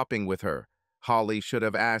go shopping with her. Holly should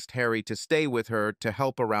have asked Harry to stay with her to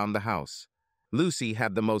help around the house. Lucy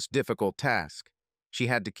had the most difficult task. She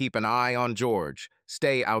had to keep an eye on George,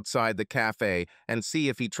 stay outside the cafe, and see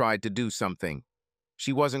if he tried to do something.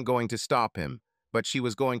 She wasn't going to stop him, but she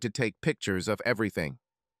was going to take pictures of everything.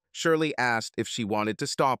 Shirley asked if she wanted to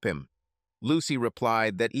stop him. Lucy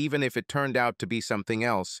replied that even if it turned out to be something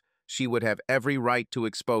else, she would have every right to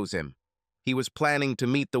expose him. He was planning to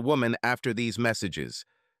meet the woman after these messages.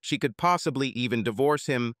 She could possibly even divorce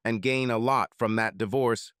him and gain a lot from that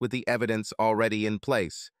divorce with the evidence already in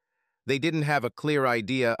place. They didn't have a clear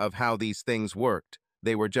idea of how these things worked.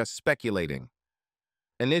 They were just speculating.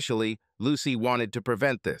 Initially, Lucy wanted to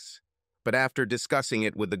prevent this, but after discussing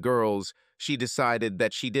it with the girls, she decided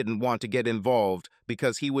that she didn't want to get involved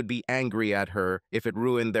because he would be angry at her if it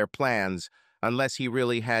ruined their plans, unless he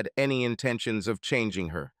really had any intentions of changing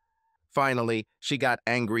her. Finally, she got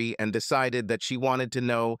angry and decided that she wanted to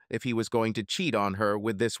know if he was going to cheat on her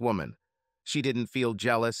with this woman. She didn't feel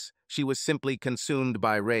jealous, she was simply consumed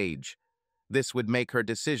by rage. This would make her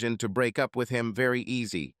decision to break up with him very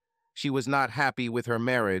easy. She was not happy with her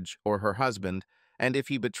marriage or her husband, and if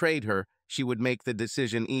he betrayed her, she would make the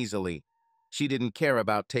decision easily. She didn't care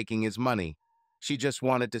about taking his money. She just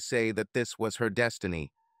wanted to say that this was her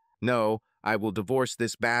destiny. No, I will divorce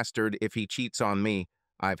this bastard if he cheats on me.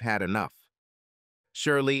 I've had enough.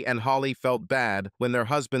 Shirley and Holly felt bad when their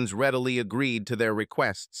husbands readily agreed to their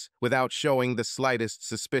requests without showing the slightest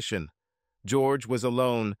suspicion. George was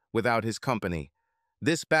alone without his company.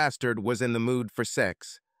 This bastard was in the mood for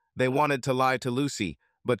sex. They wanted to lie to Lucy,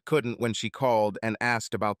 but couldn't when she called and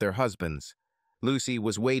asked about their husbands. Lucy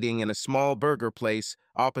was waiting in a small burger place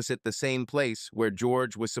opposite the same place where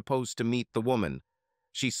George was supposed to meet the woman.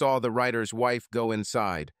 She saw the writer's wife go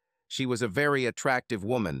inside. She was a very attractive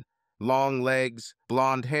woman, long legs,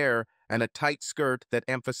 blonde hair, and a tight skirt that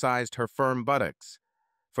emphasized her firm buttocks.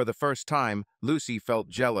 For the first time, Lucy felt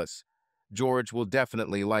jealous. George will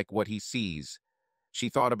definitely like what he sees. She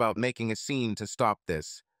thought about making a scene to stop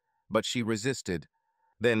this, but she resisted.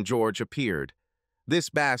 Then George appeared. This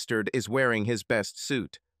bastard is wearing his best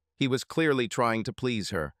suit. He was clearly trying to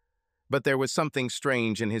please her. But there was something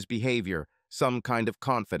strange in his behavior, some kind of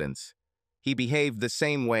confidence. He behaved the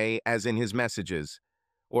same way as in his messages.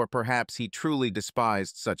 Or perhaps he truly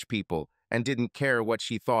despised such people and didn't care what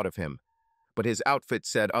she thought of him. But his outfit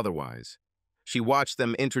said otherwise. She watched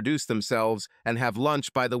them introduce themselves and have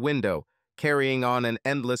lunch by the window, carrying on an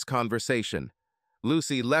endless conversation.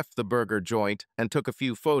 Lucy left the burger joint and took a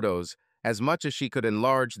few photos, as much as she could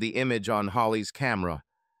enlarge the image on Holly's camera.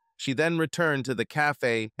 She then returned to the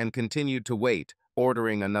cafe and continued to wait,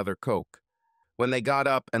 ordering another Coke. When they got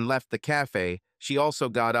up and left the cafe, she also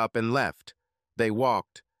got up and left. They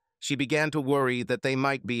walked. She began to worry that they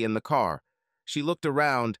might be in the car. She looked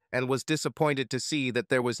around and was disappointed to see that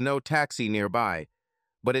there was no taxi nearby.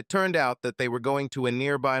 But it turned out that they were going to a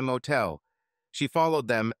nearby motel. She followed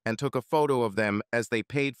them and took a photo of them as they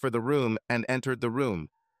paid for the room and entered the room.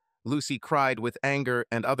 Lucy cried with anger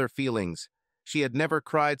and other feelings. She had never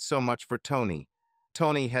cried so much for Tony.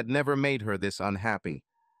 Tony had never made her this unhappy.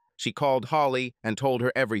 She called Holly and told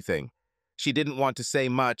her everything. She didn't want to say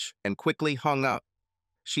much and quickly hung up.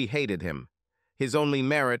 She hated him. His only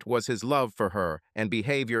merit was his love for her and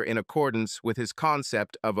behavior in accordance with his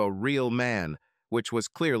concept of a real man, which was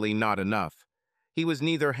clearly not enough. He was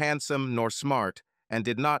neither handsome nor smart and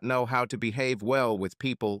did not know how to behave well with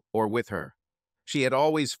people or with her. She had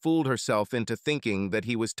always fooled herself into thinking that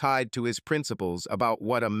he was tied to his principles about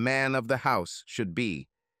what a man of the house should be.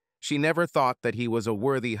 She never thought that he was a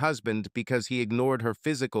worthy husband because he ignored her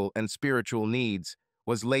physical and spiritual needs,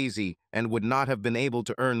 was lazy, and would not have been able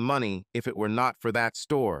to earn money if it were not for that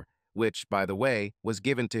store, which, by the way, was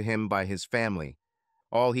given to him by his family.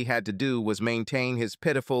 All he had to do was maintain his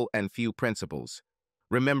pitiful and few principles.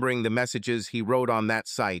 Remembering the messages he wrote on that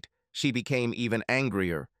site, she became even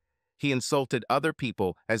angrier. He insulted other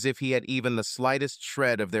people as if he had even the slightest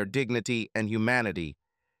shred of their dignity and humanity.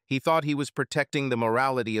 He thought he was protecting the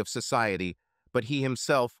morality of society, but he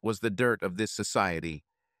himself was the dirt of this society.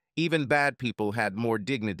 Even bad people had more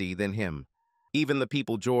dignity than him. Even the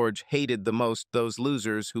people George hated the most, those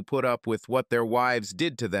losers who put up with what their wives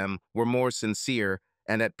did to them, were more sincere,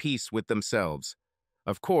 and at peace with themselves.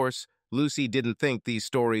 Of course, Lucy didn't think these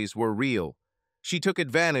stories were real. She took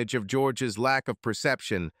advantage of George's lack of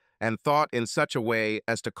perception and thought in such a way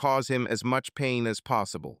as to cause him as much pain as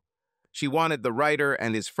possible. She wanted the writer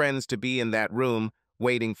and his friends to be in that room,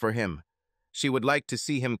 waiting for him. She would like to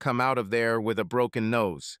see him come out of there with a broken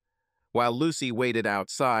nose. While Lucy waited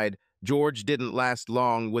outside, George didn't last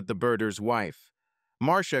long with the birder's wife.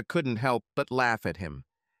 Marcia couldn't help but laugh at him.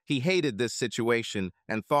 He hated this situation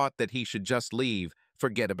and thought that he should just leave,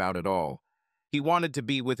 forget about it all. He wanted to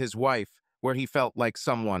be with his wife, where he felt like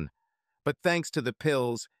someone. But thanks to the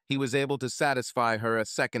pills, he was able to satisfy her a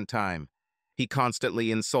second time. He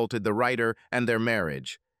constantly insulted the writer and their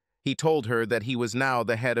marriage. He told her that he was now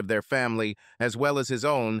the head of their family, as well as his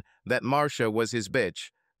own, that Marcia was his bitch,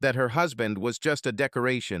 that her husband was just a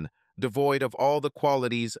decoration, devoid of all the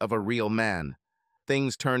qualities of a real man.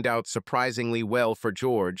 Things turned out surprisingly well for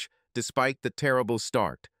George, despite the terrible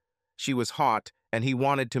start. She was hot, and he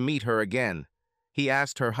wanted to meet her again. He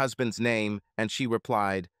asked her husband's name, and she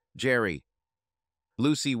replied, Jerry.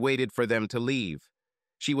 Lucy waited for them to leave.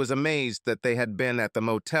 She was amazed that they had been at the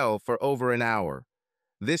motel for over an hour.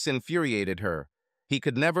 This infuriated her. He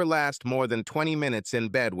could never last more than 20 minutes in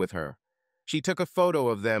bed with her. She took a photo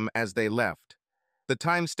of them as they left. The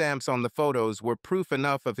timestamps on the photos were proof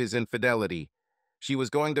enough of his infidelity. She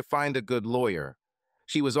was going to find a good lawyer.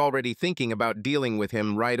 She was already thinking about dealing with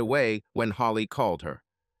him right away when Holly called her.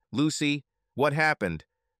 Lucy, what happened?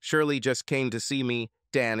 Shirley just came to see me.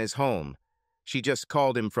 Dan is home. She just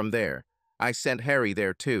called him from there. I sent Harry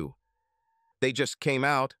there too. They just came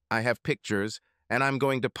out, I have pictures, and I'm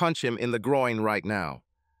going to punch him in the groin right now.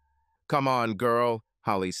 Come on, girl,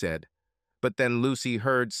 Holly said. But then Lucy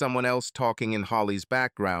heard someone else talking in Holly's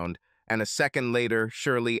background, and a second later,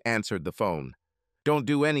 Shirley answered the phone. Don't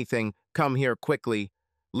do anything, come here quickly.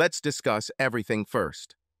 Let's discuss everything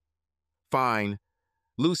first. Fine.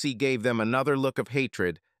 Lucy gave them another look of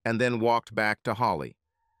hatred and then walked back to Holly.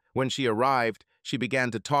 When she arrived, she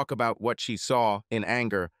began to talk about what she saw in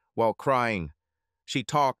anger while crying. She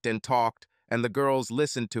talked, and the girls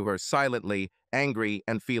listened to her silently, angry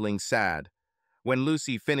and feeling sad. When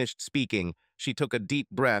Lucy finished speaking, she took a deep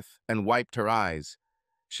breath and wiped her eyes.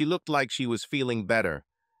 She looked like she was feeling better.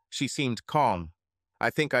 She seemed calm. I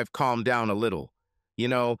think I've calmed down a little. You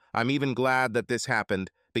know, I'm even glad that this happened,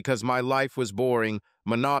 because my life was boring,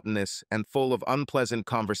 monotonous, and full of unpleasant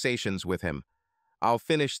conversations with him. I'll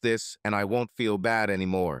finish this and I won't feel bad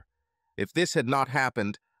anymore. If this had not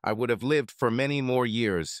happened, I would have lived for many more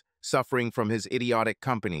years, suffering from his idiotic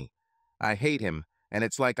company. I hate him, and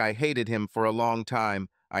it's like I hated him for a long time,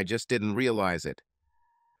 I just didn't realize it.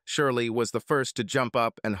 Shirley was the first to jump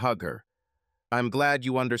up and hug her. I'm glad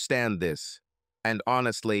you understand this. And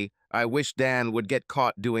honestly, I wish Dan would get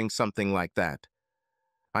caught doing something like that.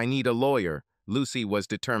 I need a lawyer, Lucy was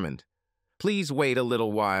determined. Please wait a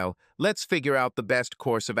little while. Let's figure out the best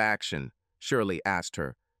course of action, Shirley asked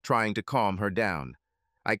her, trying to calm her down.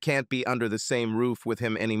 I can't be under the same roof with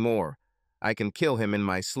him anymore. I can kill him in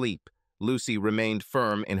my sleep. Lucy remained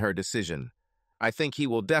firm in her decision. I think he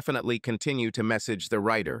will definitely continue to message the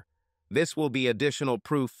writer. This will be additional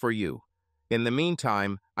proof for you. In the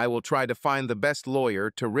meantime, I will try to find the best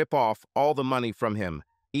lawyer to rip off all the money from him,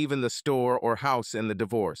 even the store or house in the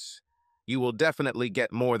divorce. You will definitely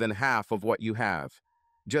get more than half of what you have.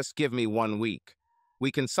 Just give me 1 week.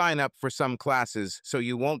 We can sign up for some classes so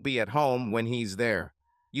you won't be at home when he's there.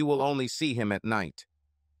 You will only see him at night.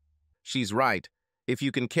 She's right. If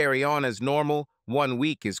you can carry on as normal, 1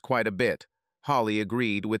 week is quite a bit. Holly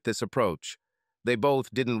agreed with this approach. They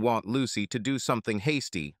both didn't want Lucy to do something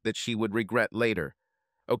hasty that she would regret later.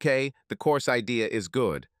 Okay, the course idea is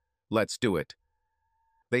good. Let's do it.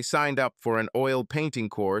 They signed up for an oil painting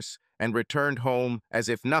course and returned home as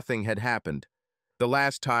if nothing had happened. The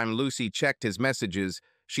last time Lucy checked his messages,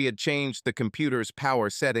 she had changed the computer's power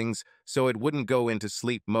settings so it wouldn't go into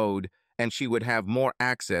sleep mode and she would have more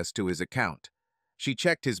access to his account. She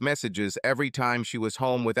checked his messages every time she was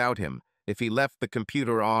home without him, if he left the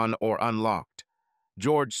computer on or unlocked.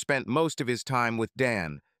 George spent most of his time with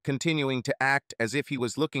Dan, continuing to act as if he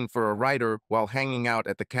was looking for a writer while hanging out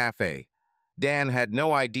at the cafe. Dan had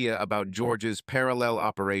no idea about George's parallel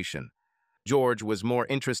operation. George was more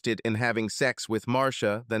interested in having sex with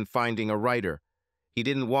Marcia than finding a writer. He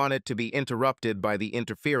didn't want it to be interrupted by the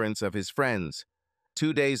interference of his friends.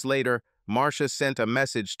 2 days later, Marcia sent a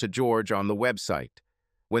message to George on the website.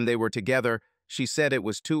 When they were together, she said it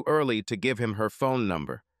was too early to give him her phone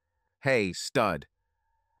number. Hey, stud.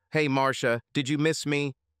 Hey, Marcia, did you miss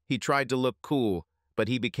me? He tried to look cool, but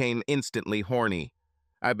he became instantly horny.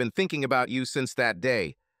 I've been thinking about you since that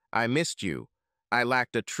day. I missed you. I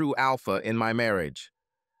lacked a true alpha in my marriage.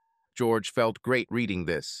 George felt great reading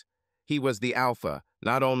this. He was the alpha,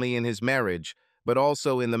 not only in his marriage, but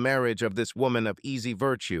also in the marriage of this woman of easy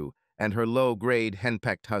virtue and her low-grade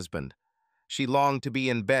henpecked husband. She longed to be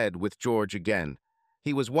in bed with George again.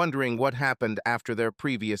 He was wondering what happened after their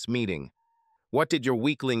previous meeting. What did your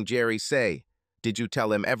weakling Jerry say? Did you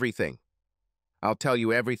tell him everything? I'll tell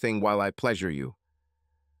you everything while I pleasure you.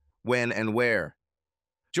 When and where?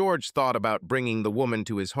 George thought about bringing the woman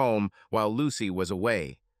to his home while Lucy was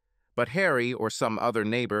away. But Harry or some other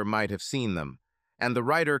neighbor might have seen them, and the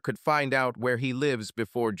writer could find out where he lives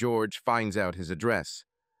before George finds out his address.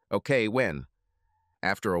 Okay, when?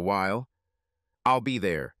 After a while. I'll be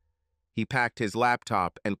there. He packed his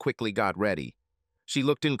laptop and quickly got ready. She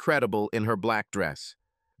looked incredible in her black dress.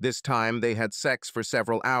 This time they had sex for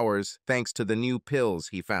several hours thanks to the new pills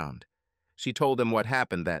he found. She told him what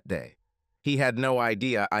happened that day. He had no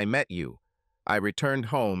idea I met you. I returned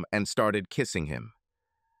home and started kissing him.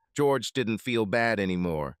 George didn't feel bad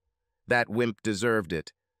anymore. That wimp deserved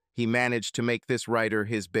it. He managed to make this writer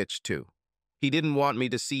his bitch too. He didn't want me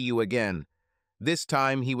to see you again. This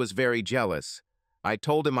time he was very jealous. I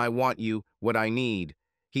told him I want you, what I need.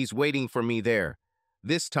 He's waiting for me there.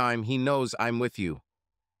 This time he knows I'm with you.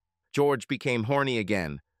 George became horny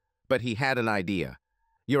again, but he had an idea.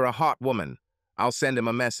 You're a hot woman. I'll send him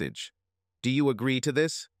a message. Do you agree to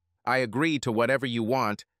this? I agree to whatever you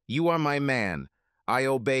want. You are my man. I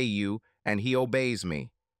obey you, and he obeys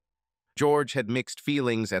me. George had mixed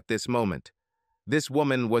feelings at this moment. This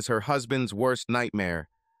woman was her husband's worst nightmare,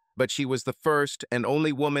 but she was the first and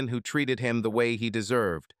only woman who treated him the way he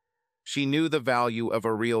deserved. She knew the value of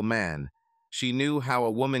a real man. She knew how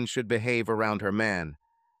a woman should behave around her man.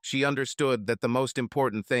 She understood that the most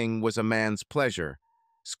important thing was a man's pleasure.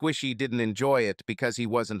 Squishy didn't enjoy it because he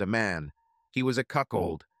wasn't a man. He was a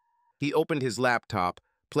cuckold. He opened his laptop,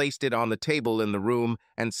 placed it on the table in the room,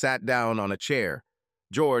 and sat down on a chair.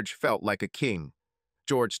 George felt like a king.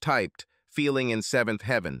 George typed, feeling in seventh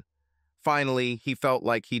heaven. Finally, he felt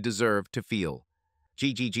like he deserved to feel.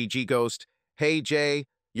 GGGG Ghost, hey Jay,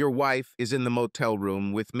 your wife is in the motel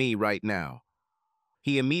room with me right now.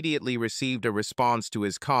 He immediately received a response to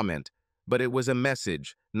his comment, but it was a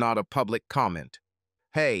message, not a public comment.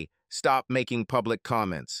 Hey, stop making public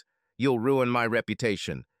comments. You'll ruin my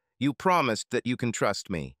reputation. You promised that you can trust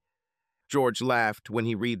me. George laughed when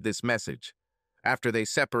he read this message. After they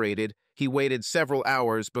separated, he waited several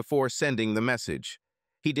hours before sending the message.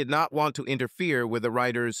 He did not want to interfere with the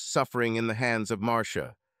writer's suffering in the hands of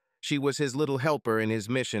Marcia. She was his little helper in his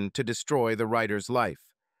mission to destroy the writer's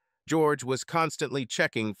life. George was constantly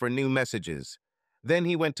checking for new messages. Then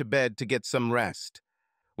he went to bed to get some rest.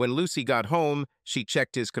 When Lucy got home, she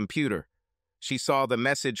checked his computer. She saw the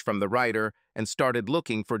message from the writer and started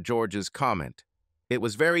looking for George's comment. It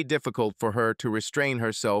was very difficult for her to restrain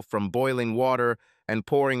herself from boiling water and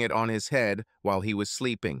pouring it on his head while he was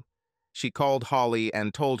sleeping. She called Holly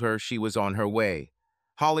and told her she was on her way.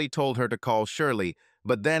 Holly told her to call Shirley,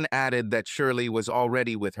 but then added that Shirley was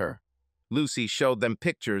already with her. Lucy showed them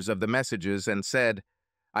pictures of the messages and said,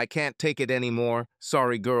 I can't take it anymore,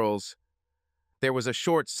 sorry girls. There was a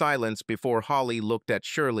short silence before Holly looked at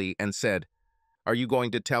Shirley and said, Are you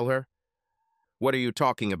going to tell her? What are you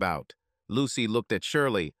talking about? Lucy looked at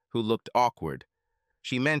Shirley, who looked awkward.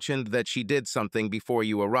 She mentioned that she did something before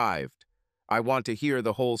you arrived. I want to hear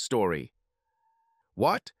the whole story.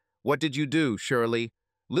 What? What did you do, Shirley?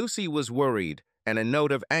 Lucy was worried, and a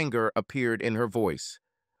note of anger appeared in her voice.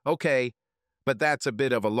 Okay, but that's a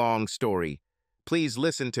bit of a long story. Please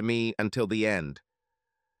listen to me until the end.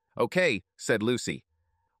 Okay, said Lucy.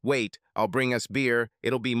 Wait, I'll bring us beer.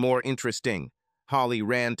 It'll be more interesting. Holly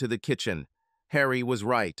ran to the kitchen. Harry was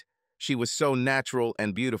right. She was so natural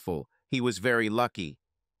and beautiful. He was very lucky.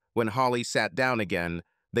 When Holly sat down again,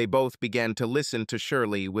 they both began to listen to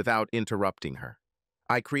Shirley without interrupting her.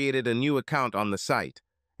 I created a new account on the site,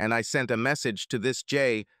 and I sent a message to this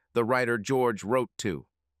Jay the writer George wrote to.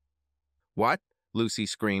 What? Lucy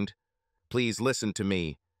screamed. Please listen to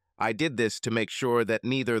me. I did this to make sure that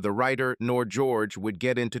neither the writer nor George would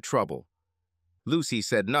get into trouble. Lucy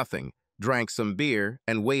said nothing, drank some beer,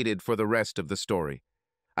 and waited for the rest of the story.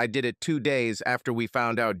 I did it 2 days after we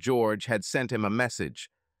found out George had sent him a message.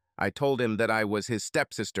 I told him that I was his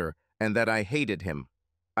stepsister and that I hated him.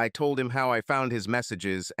 I told him how I found his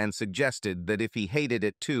messages and suggested that if he hated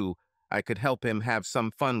it too, I could help him have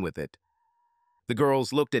some fun with it. The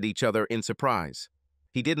girls looked at each other in surprise.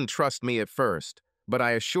 He didn't trust me at first, but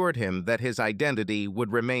I assured him that his identity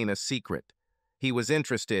would remain a secret. He was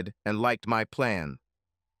interested and liked my plan.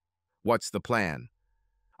 What's the plan?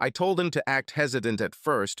 I told him to act hesitant at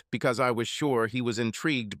first because I was sure he was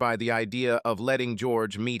intrigued by the idea of letting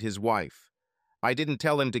George meet his wife. I didn't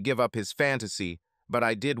tell him to give up his fantasy, but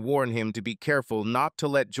I did warn him to be careful not to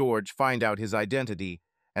let George find out his identity,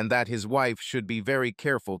 and that his wife should be very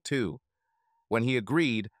careful too. When he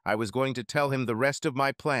agreed, I was going to tell him the rest of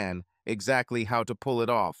my plan, exactly how to pull it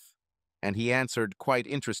off. And he answered quite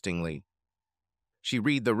interestingly. She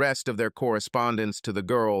read the rest of their correspondence to the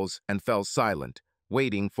girls and fell silent,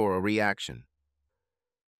 waiting for a reaction.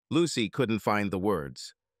 Lucy couldn't find the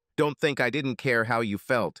words. Don't think I didn't care how you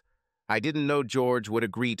felt. I didn't know George would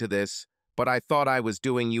agree to this, but I thought I was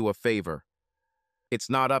doing you a favor. It's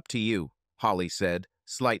not up to you, Holly said,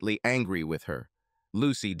 slightly angry with her.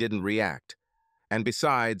 Lucy didn't react. And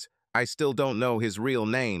besides, I still don't know his real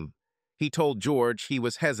name. He told George he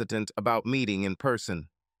was hesitant about meeting in person.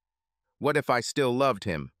 What if I still loved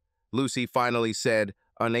him? Lucy finally said,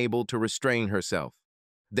 unable to restrain herself.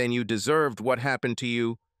 Then you deserved what happened to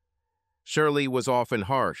you. Shirley was often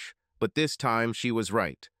harsh, but this time she was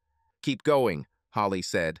right. Keep going, Holly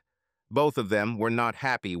said. Both of them were not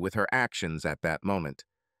happy with her actions at that moment.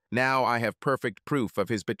 Now I have perfect proof of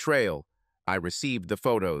his betrayal. I received the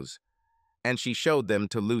photos. And she showed them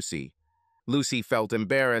to Lucy. Lucy felt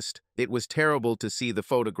embarrassed. It was terrible to see the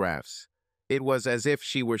photographs. It was as if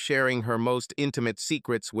she were sharing her most intimate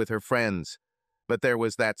secrets with her friends. But there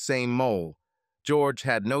was that same mole. George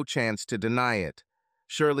had no chance to deny it.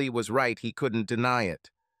 Shirley was right, he couldn't deny it.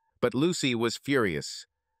 But Lucy was furious.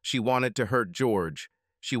 She wanted to hurt George.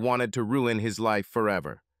 She wanted to ruin his life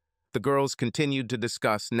forever. The girls continued to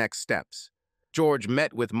discuss next steps. George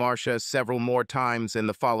met with Marcia several more times in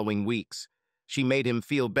the following weeks. She made him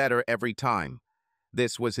feel better every time.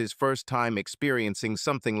 This was his first time experiencing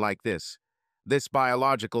something like this. This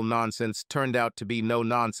biological nonsense turned out to be no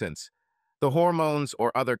nonsense. The hormones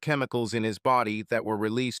or other chemicals in his body that were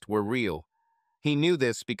released were real. He knew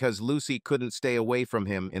this because Lucy couldn't stay away from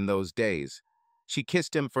him in those days. She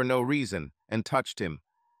kissed him for no reason and touched him.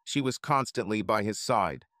 She was constantly by his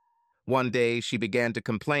side. One day, she began to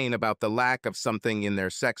complain about the lack of something in their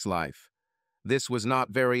sex life. This was not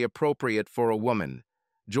very appropriate for a woman.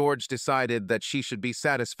 George decided that she should be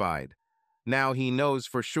satisfied. Now he knows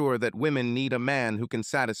for sure that women need a man who can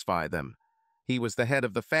satisfy them. He was the head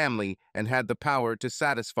of the family and had the power to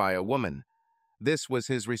satisfy a woman. This was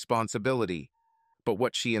his responsibility. But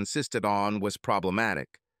what she insisted on was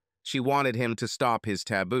problematic. She wanted him to stop his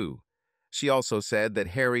taboo. She also said that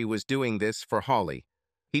Harry was doing this for Holly.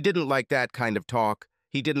 He didn't like that kind of talk.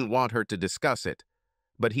 He didn't want her to discuss it.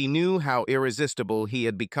 But he knew how irresistible he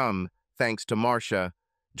had become, thanks to Marcia.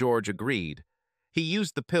 George agreed. He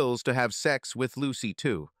used the pills to have sex with Lucy,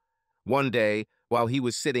 too. One day, while he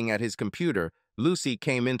was sitting at his computer, Lucy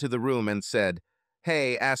came into the room and said,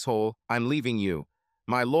 "Hey, asshole, I'm leaving you.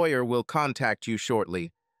 My lawyer will contact you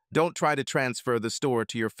shortly. Don't try to transfer the store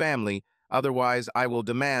to your family, otherwise I will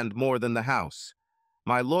demand more than the house.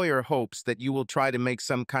 My lawyer hopes that you will try to make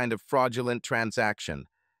some kind of fraudulent transaction.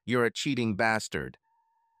 You're a cheating bastard."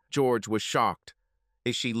 George was shocked.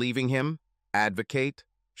 Is she leaving him? Advocate?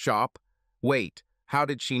 Shop? Wait, how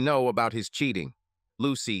did she know about his cheating?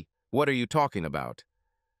 Lucy, what are you talking about?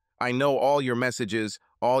 I know all your messages,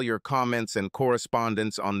 all your comments and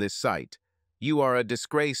correspondence on this site. You are a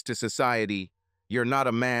disgrace to society. You're not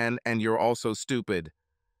a man and you're also stupid.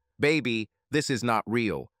 Baby, this is not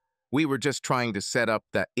real. We were just trying to set up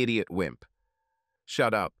that idiot wimp.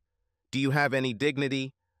 Shut up. Do you have any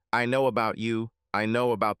dignity? I know about you. I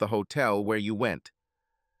know about the hotel where you went.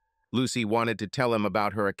 Lucy wanted to tell him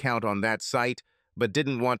about her account on that site, but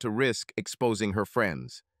didn't want to risk exposing her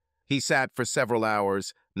friends. He sat for several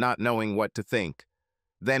hours, not knowing what to think.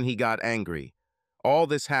 Then he got angry. All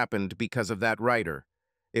this happened because of that writer.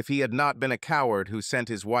 If he had not been a coward who sent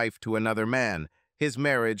his wife to another man, his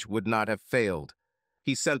marriage would not have failed.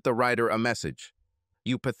 He sent the writer a message.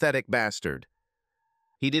 You pathetic bastard.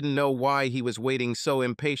 He didn't know why he was waiting so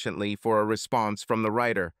impatiently for a response from the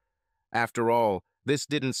writer. After all, this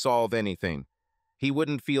didn't solve anything. He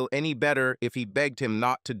wouldn't feel any better if he begged him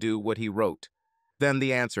not to do what he wrote. Then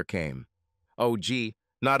the answer came. Oh gee,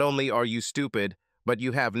 not only are you stupid, but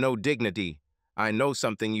you have no dignity. I know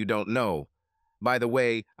something you don't know. By the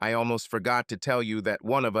way, I almost forgot to tell you that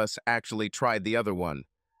one of us actually tried the other one.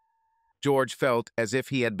 George felt as if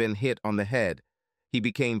he had been hit on the head. He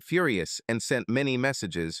became furious and sent many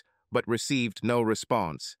messages, but received no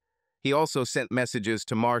response. He also sent messages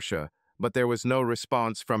to Marcia, but there was no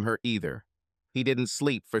response from her either. He didn't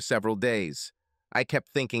sleep for several days. I kept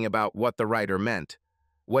thinking about what the writer meant.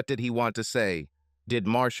 What did he want to say? Did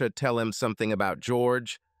Marcia tell him something about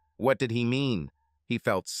George? What did he mean? He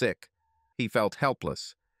felt sick. He felt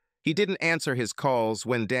helpless. He didn't answer his calls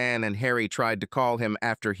when Dan and Harry tried to call him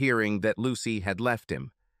after hearing that Lucy had left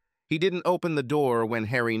him. He didn't open the door when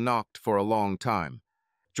Harry knocked for a long time.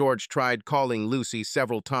 George tried calling Lucy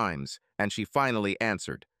several times, and she finally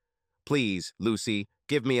answered. "Please, Lucy,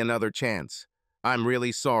 give me another chance. I'm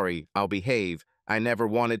really sorry, I'll behave. I never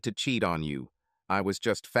wanted to cheat on you. I was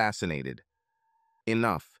just fascinated."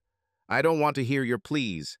 "Enough. I don't want to hear your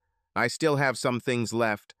pleas. I still have some things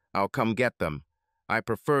left. I'll come get them. I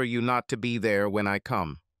prefer you not to be there when I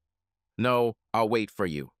come." "No, I'll wait for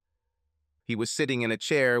you." He was sitting in a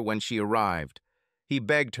chair when she arrived. He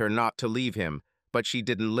begged her not to leave him, but she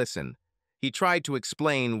didn't listen. He tried to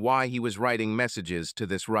explain why he was writing messages to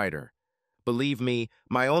this writer. "Believe me,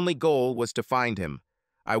 my only goal was to find him.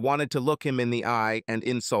 I wanted to look him in the eye and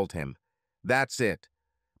insult him. That's it.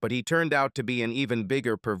 But he turned out to be an even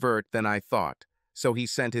bigger pervert than I thought, so he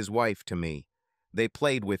sent his wife to me. They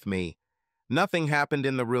played with me. Nothing happened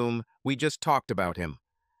in the room, we just talked about him."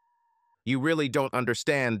 "You really don't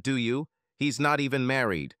understand, do you? He's not even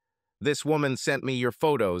married. This woman sent me your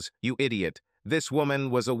photos, you idiot. This woman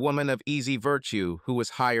was a woman of easy virtue who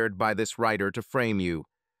was hired by this writer to frame you."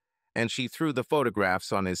 And she threw the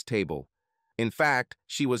photographs on his table. In fact,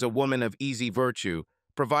 she was a woman of easy virtue,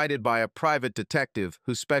 provided by a private detective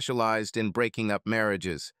who specialized in breaking up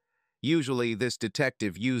marriages. Usually, this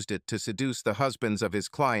detective used it to seduce the husbands of his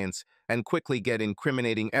clients and quickly get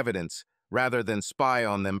incriminating evidence, rather than spy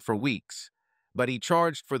on them for weeks. But he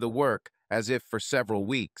charged for the work as if for several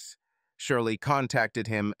weeks. Shirley contacted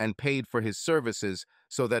him and paid for his services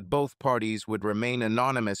so that both parties would remain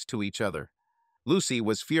anonymous to each other. Lucy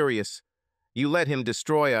was furious. "You let him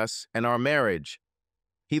destroy us and our marriage."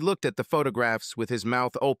 He looked at the photographs with his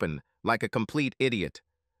mouth open, like a complete idiot.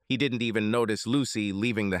 He didn't even notice Lucy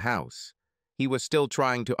leaving the house. He was still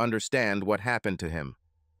trying to understand what happened to him.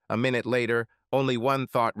 A minute later, only one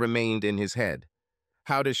thought remained in his head.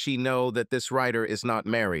 How does she know that this writer is not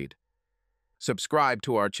married? Subscribe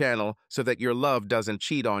to our channel so that your love doesn't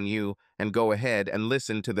cheat on you, and go ahead and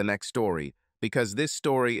listen to the next story, because this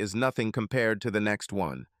story is nothing compared to the next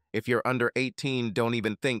one. If you're under 18, don't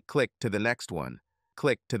even think. Click to the next one.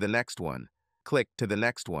 Click to the next one. Click to the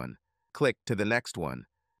next one. Click to the next one.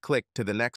 Click to the next